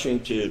was rushing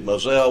to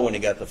Moselle when he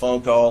got the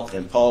phone call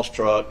in Paul's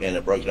truck, and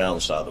it broke down on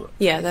the side of the road.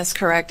 Yeah, that's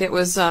correct. It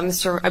was I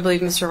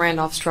believe Mr.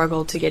 Randolph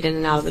struggled to get in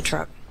and out of the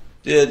truck.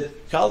 Did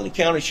Colony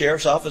County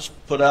Sheriff's Office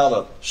put out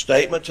a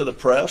statement to the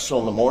press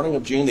on the morning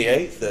of June the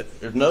 8th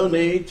that there's no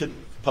need to the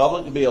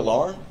public to be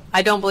alarmed?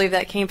 I don't believe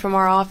that came from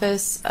our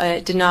office.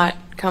 It did not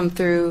come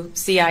through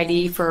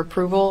CID for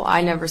approval.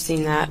 I never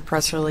seen that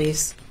press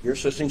release. You're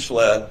assisting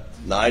SLED,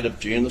 night of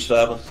June the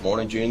 7th,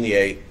 morning June the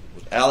 8th,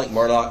 was Alec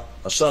Murdaugh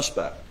a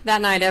suspect? That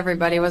night,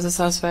 everybody was a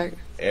suspect.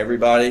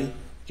 Everybody?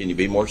 Can you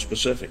be more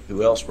specific?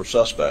 Who else were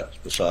suspects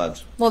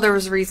besides? Well, there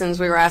was reasons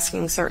we were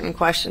asking certain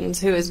questions.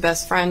 Who his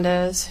best friend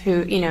is,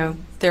 who,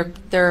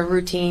 their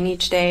routine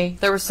each day.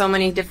 There were so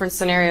many different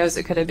scenarios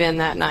it could have been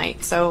that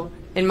night. So,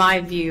 in my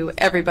view,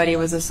 everybody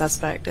was a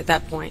suspect at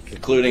that point.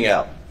 Including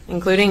Alec?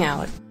 Including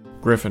Alec.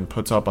 Griffin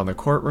puts up on the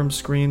courtroom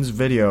screens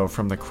video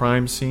from the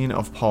crime scene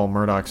of Paul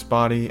Murdaugh's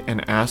body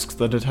and asks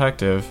the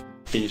detective,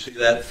 Can you see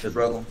that, Ms.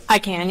 Rutland? I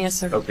can, yes,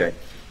 sir. Okay.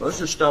 Let's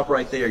just stop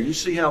right there. You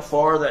see how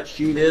far that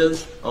sheet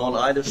is on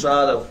either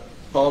side of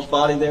Paul's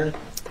body there?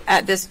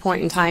 At this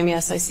point in time,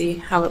 yes, I see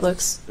how it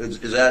looks. Is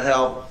that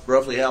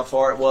roughly how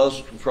far it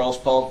was across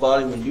Paul's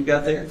body when you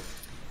got there?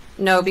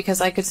 No,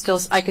 because I could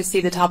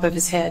see the top of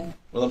his head.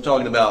 Well, I'm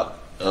talking about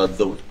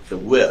the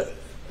width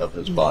of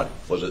his body.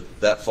 Was it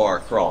that far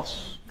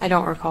across? I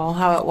don't recall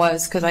how it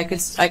was because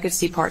I could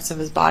see parts of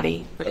his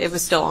body, but it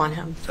was still on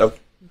him. Okay.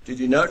 Did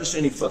you notice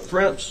any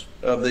footprints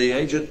of the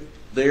agent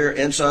there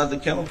inside the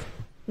kennel?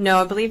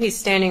 No, I believe he's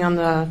standing on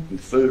the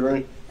food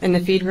room. In the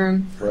feed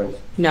room? Right.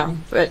 No,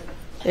 but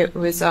it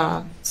was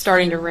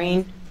starting to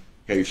rain.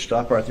 Okay, you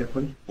stop right there,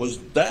 please. Was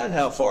that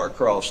how far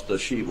across the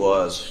sheet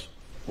was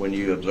when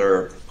you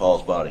observed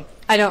Paul's body?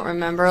 I don't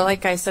remember.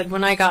 Like I said,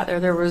 when I got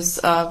there was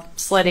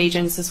SLED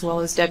agents as well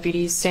as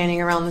deputies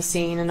standing around the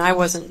scene, and I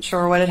wasn't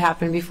sure what had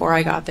happened before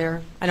I got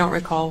there. I don't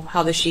recall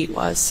how the sheet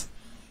was.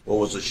 Well,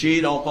 was the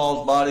sheet on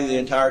Paul's body the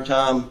entire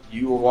time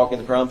you were walking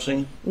the crime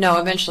scene? No,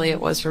 eventually it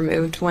was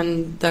removed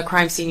when the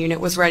crime scene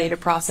unit was ready to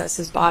process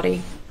his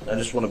body. I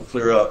just want to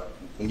clear up.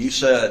 When you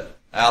said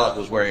Alec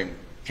was wearing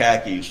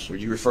khakis, were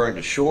you referring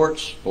to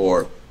shorts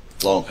or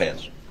long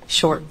pants?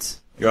 Shorts.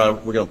 Your Honor,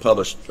 we're going to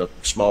publish a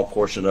small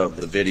portion of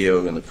the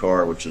video in the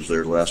car, which is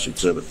their last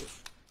exhibit.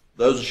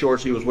 Those are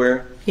shorts he was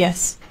wearing?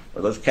 Yes.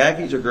 Are those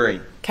khakis or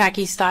green?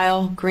 Khaki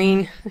style,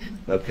 green.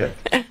 Okay.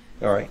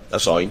 All right.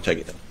 That's all. You can take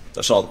it then.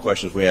 That's all the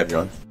questions we have,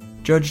 Your Honor.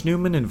 Judge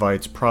Newman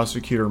invites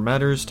Prosecutor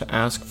Metters to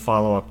ask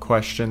follow-up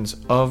questions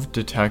of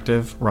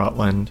Detective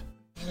Rutland.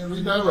 And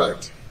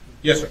redirect.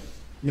 Yes, sir.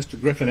 Mr.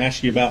 Griffin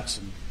asked you about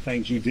some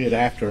things you did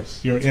after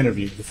your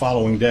interview the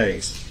following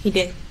days. He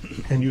did.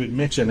 And you had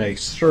mentioned a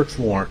search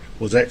warrant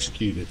was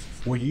executed.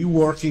 Were you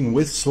working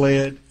with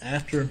SLED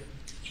after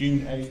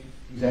June 8th?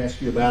 He's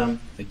asked you about them.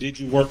 And did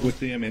you work with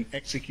them in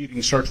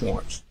executing search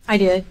warrants? I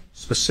did.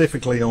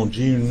 Specifically on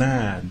June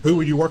 9. Who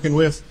were you working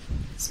with?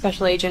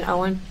 Special Agent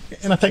Owen.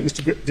 And I think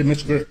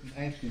Mr. Griffin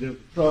asked you the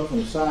truck on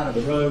the side of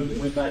the road that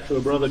went back to a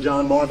brother,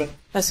 John Marvin?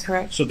 That's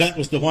correct. So that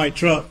was the white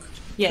truck?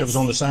 Yes. That was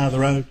on the side of the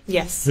road?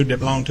 Yes. Who did it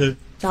belong to?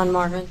 John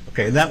Marvin.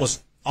 Okay, and that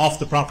was off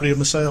the property of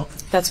Moselle?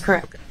 That's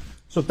correct.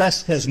 So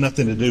that has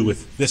nothing to do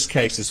with this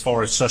case as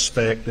far as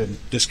suspect and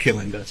this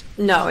killing, does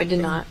it? No, it did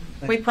not.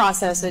 We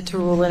processed it to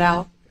rule it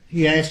out.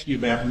 He asked you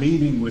about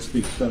meeting with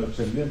these folks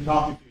and then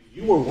talking to you.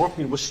 You were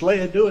working with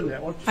SLED doing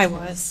that, weren't you? I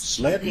was.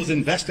 SLED was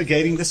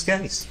investigating this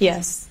case?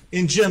 Yes.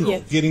 In general,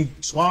 Yes. getting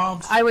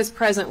swabs? I was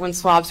present when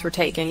swabs were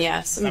taken,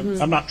 yes.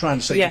 I'm not trying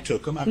to say you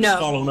took them. I'm no, just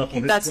following up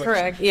on his that's question.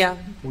 correct, yeah.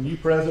 Were you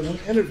present when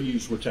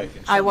interviews were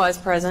taken? I was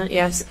present,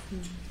 yes.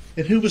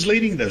 And who was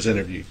leading those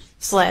interviews?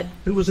 SLED.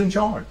 Who was in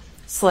charge?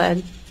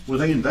 SLED. Were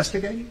they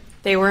investigating?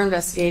 They were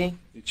investigating.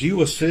 Did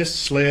you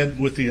assist SLED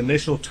with the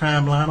initial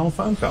timeline on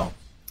phone call?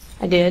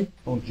 I did.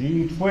 On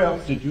June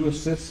 12th, did you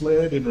assist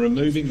SLED in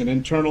removing an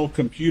internal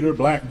computer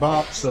black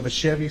box of a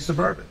Chevy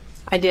Suburban?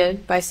 I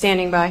did, by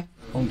standing by.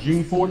 On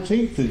June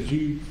 14th, did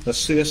you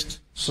assist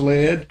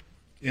SLED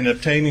in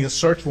obtaining a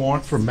search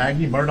warrant for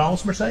Maggie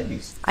Murdaugh's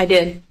Mercedes? I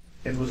did.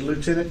 And was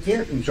Lieutenant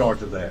Kent in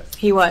charge of that?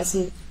 He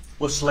was.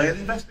 Was SLED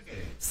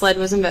investigating? SLED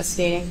was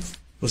investigating.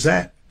 Was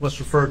that what's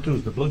referred to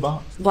as the blue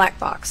box? Black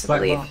box, I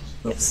Black believe. box?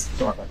 Yes.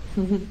 Sorry about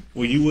that.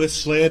 Were you with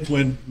SLED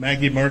when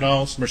Maggie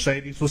Murdaugh's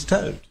Mercedes was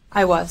towed?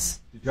 I was.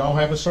 Did y'all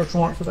have a search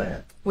warrant for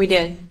that? We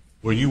did.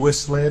 Were you with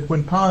SLED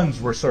when ponds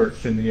were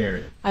searched in the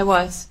area? I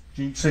was.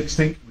 June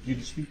 16th, would you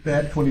dispute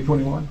that,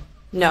 2021?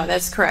 No,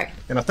 that's correct.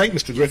 And I think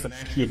Mr. Griffin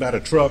asked you about a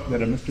truck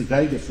that a Mr.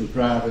 Davis was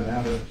driving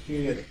out of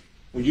the shed.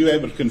 Were you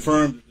able to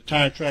confirm that the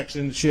tire tracks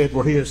in the shed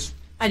were his?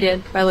 I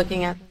did, by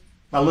looking at them.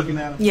 by looking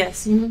at them?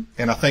 Yes. Mm-hmm.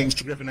 And I think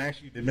Mr. Griffin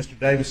asked you, did Mr.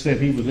 Davis said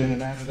he was in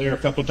and out of there a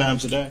couple of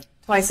times a day?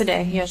 Twice a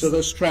day, yes. So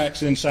those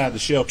tracks inside the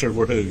shelter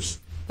were whose?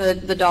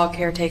 The dog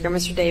caretaker,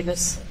 Mr.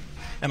 Davis.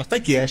 And I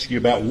think he asked you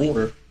about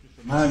water. Just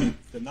remind me,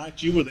 the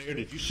night you were there,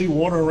 did you see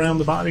water around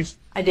the bodies?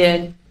 I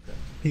did.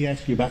 He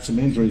asked you about some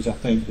injuries, I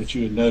think, that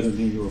you had noted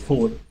in your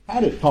report. How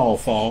did Paul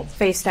fall?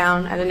 Face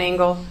down at an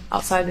angle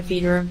outside the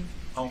feed room.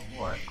 On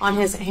what? On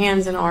his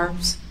hands and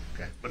arms.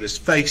 Okay. But his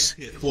face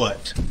hit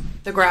what?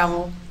 The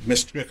gravel.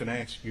 Mr. Griffin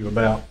asked you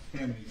about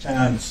how many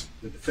times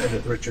the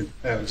defendant, Richard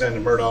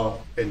Alexander Murdaugh,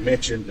 had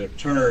mentioned to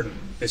turn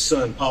his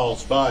son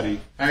Paul's body.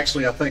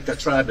 Actually, I think I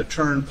tried to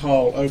turn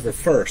Paul over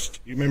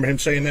first. You remember him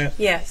saying that?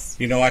 Yes.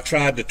 You know, I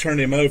tried to turn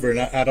him over, and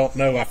I don't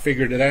know, I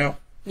figured it out.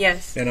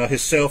 Yes. And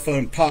his cell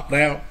phone popped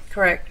out.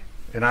 Correct.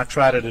 And I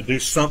tried to do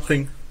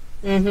something,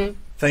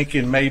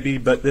 thinking maybe,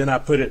 but then I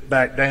put it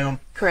back down.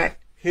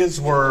 Correct. His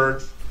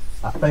words,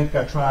 I think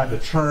I tried to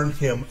turn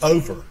him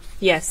over.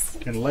 Yes.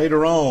 And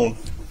later on,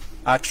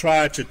 I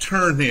tried to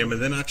turn him,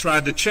 and then I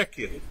tried to check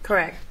him.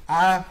 Correct.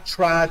 I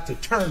tried to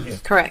turn him.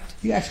 Correct.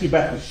 He asked you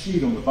about the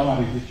sheet on the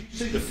body. Did you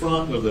see the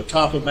front of the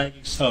top of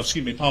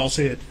Paul's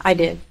head? I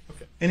did.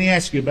 Okay. And he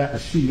asked you about the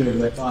sheet over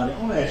that body. I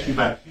want to ask you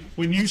about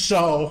when you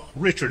saw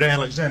Richard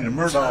Alexander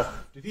Murdaugh,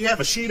 did he have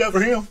a sheet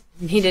over him?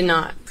 He did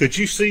not. Could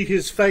you see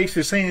his face,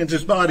 his hands,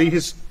 his body,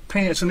 his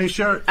pants, and his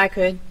shirt? I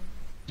could.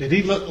 Did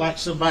he look like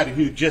somebody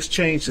who just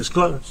changed his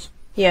clothes?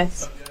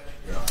 Yes.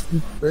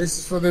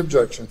 Basis for the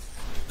objection.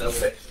 No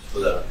basis for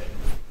that.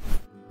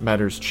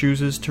 Metters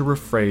chooses to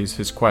rephrase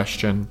his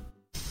question.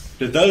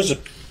 Did those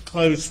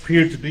clothes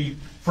appear to be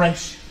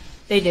fresh?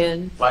 They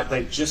did. Like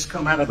they just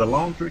come out of the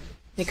laundry?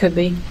 It could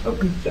be.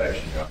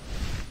 Okay.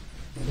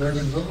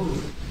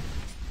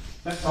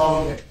 That's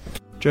all okay.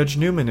 Judge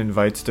Newman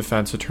invites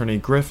defense attorney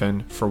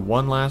Griffin for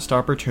one last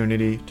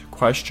opportunity to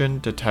question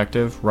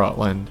Detective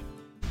Rutland.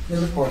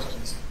 Any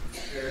questions?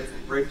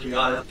 Briefly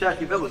on it.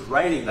 Detective, it was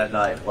raining that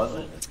night,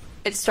 wasn't it?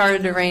 It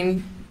started to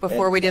rain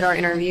before we did our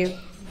interview.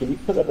 Can you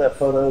put up that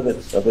photo of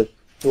his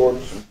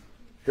shorts and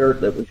shirt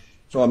that we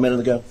saw a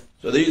minute ago?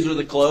 So these are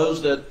the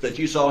clothes that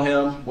you saw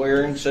him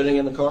wearing sitting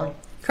in the car?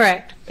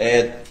 Correct.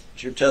 And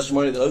it's your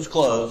testimony that those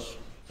clothes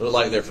look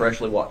like they're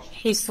freshly washed?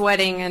 He's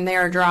sweating and they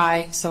are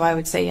dry, so I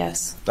would say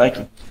yes. Thank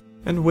you.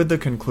 And with the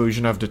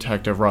conclusion of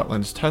Detective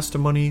Rutland's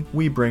testimony,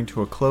 we bring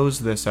to a close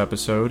this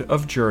episode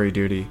of Jury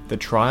Duty, the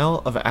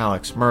trial of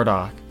Alex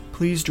Murdaugh.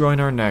 Please join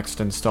our next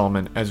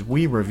installment as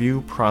we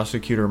review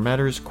Prosecutor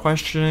Metter's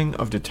questioning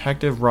of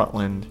Detective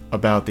Rutland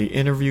about the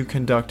interview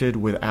conducted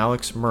with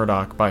Alex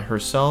Murdaugh by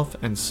herself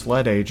and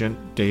SLED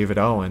agent David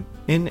Owen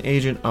in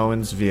Agent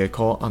Owen's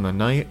vehicle on the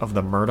night of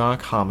the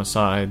Murdaugh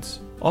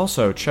homicides.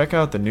 Also, check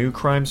out the new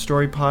crime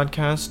story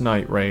podcast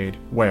Night Raid,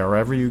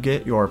 wherever you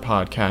get your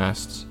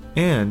podcasts.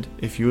 And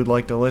if you would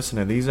like to listen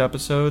to these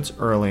episodes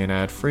early and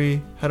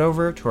ad-free, head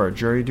over to our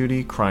Jury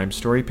Duty Crime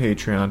Story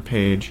Patreon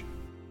page.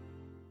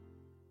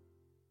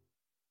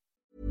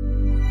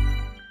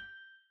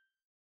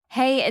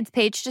 Hey, it's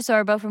Paige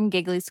DeSorbo from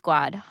Giggly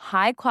Squad.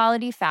 High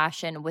quality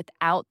fashion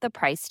without the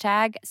price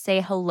tag.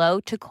 Say hello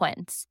to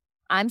Quince.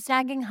 I'm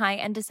snagging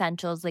high-end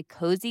essentials like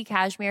cozy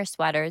cashmere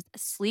sweaters,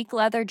 sleek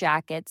leather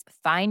jackets,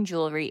 fine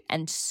jewelry,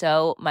 and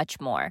so much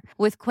more.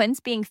 With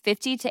Quince being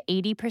 50 to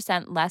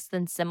 80% less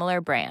than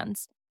similar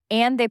brands.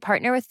 And they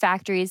partner with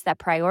factories that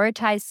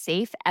prioritize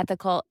safe,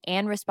 ethical,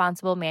 and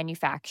responsible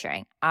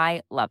manufacturing.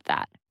 I love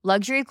that.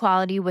 Luxury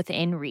quality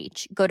within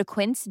reach. Go to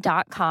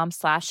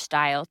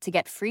quince.com/style to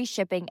get free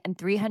shipping and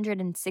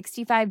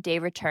 365-day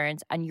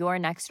returns on your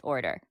next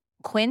order.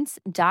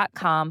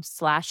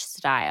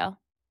 Quince.com/style.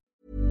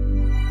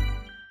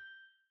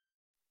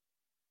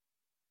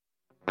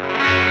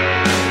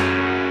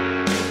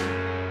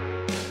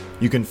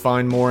 You can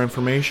find more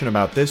information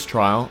about this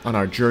trial on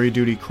our Jury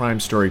Duty Crime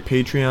Story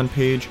Patreon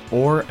page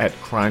or at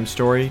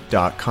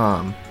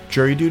crimestory.com.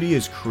 Jury Duty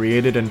is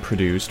created and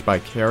produced by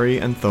Carrie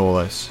and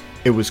Tholis.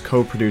 It was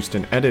co-produced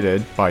and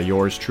edited by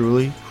yours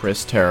truly,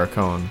 Chris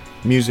Terracone.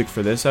 Music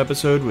for this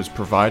episode was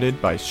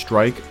provided by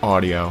Strike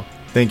Audio.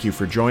 Thank you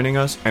for joining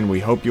us, and we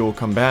hope you will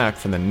come back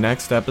for the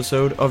next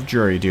episode of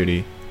Jury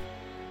Duty.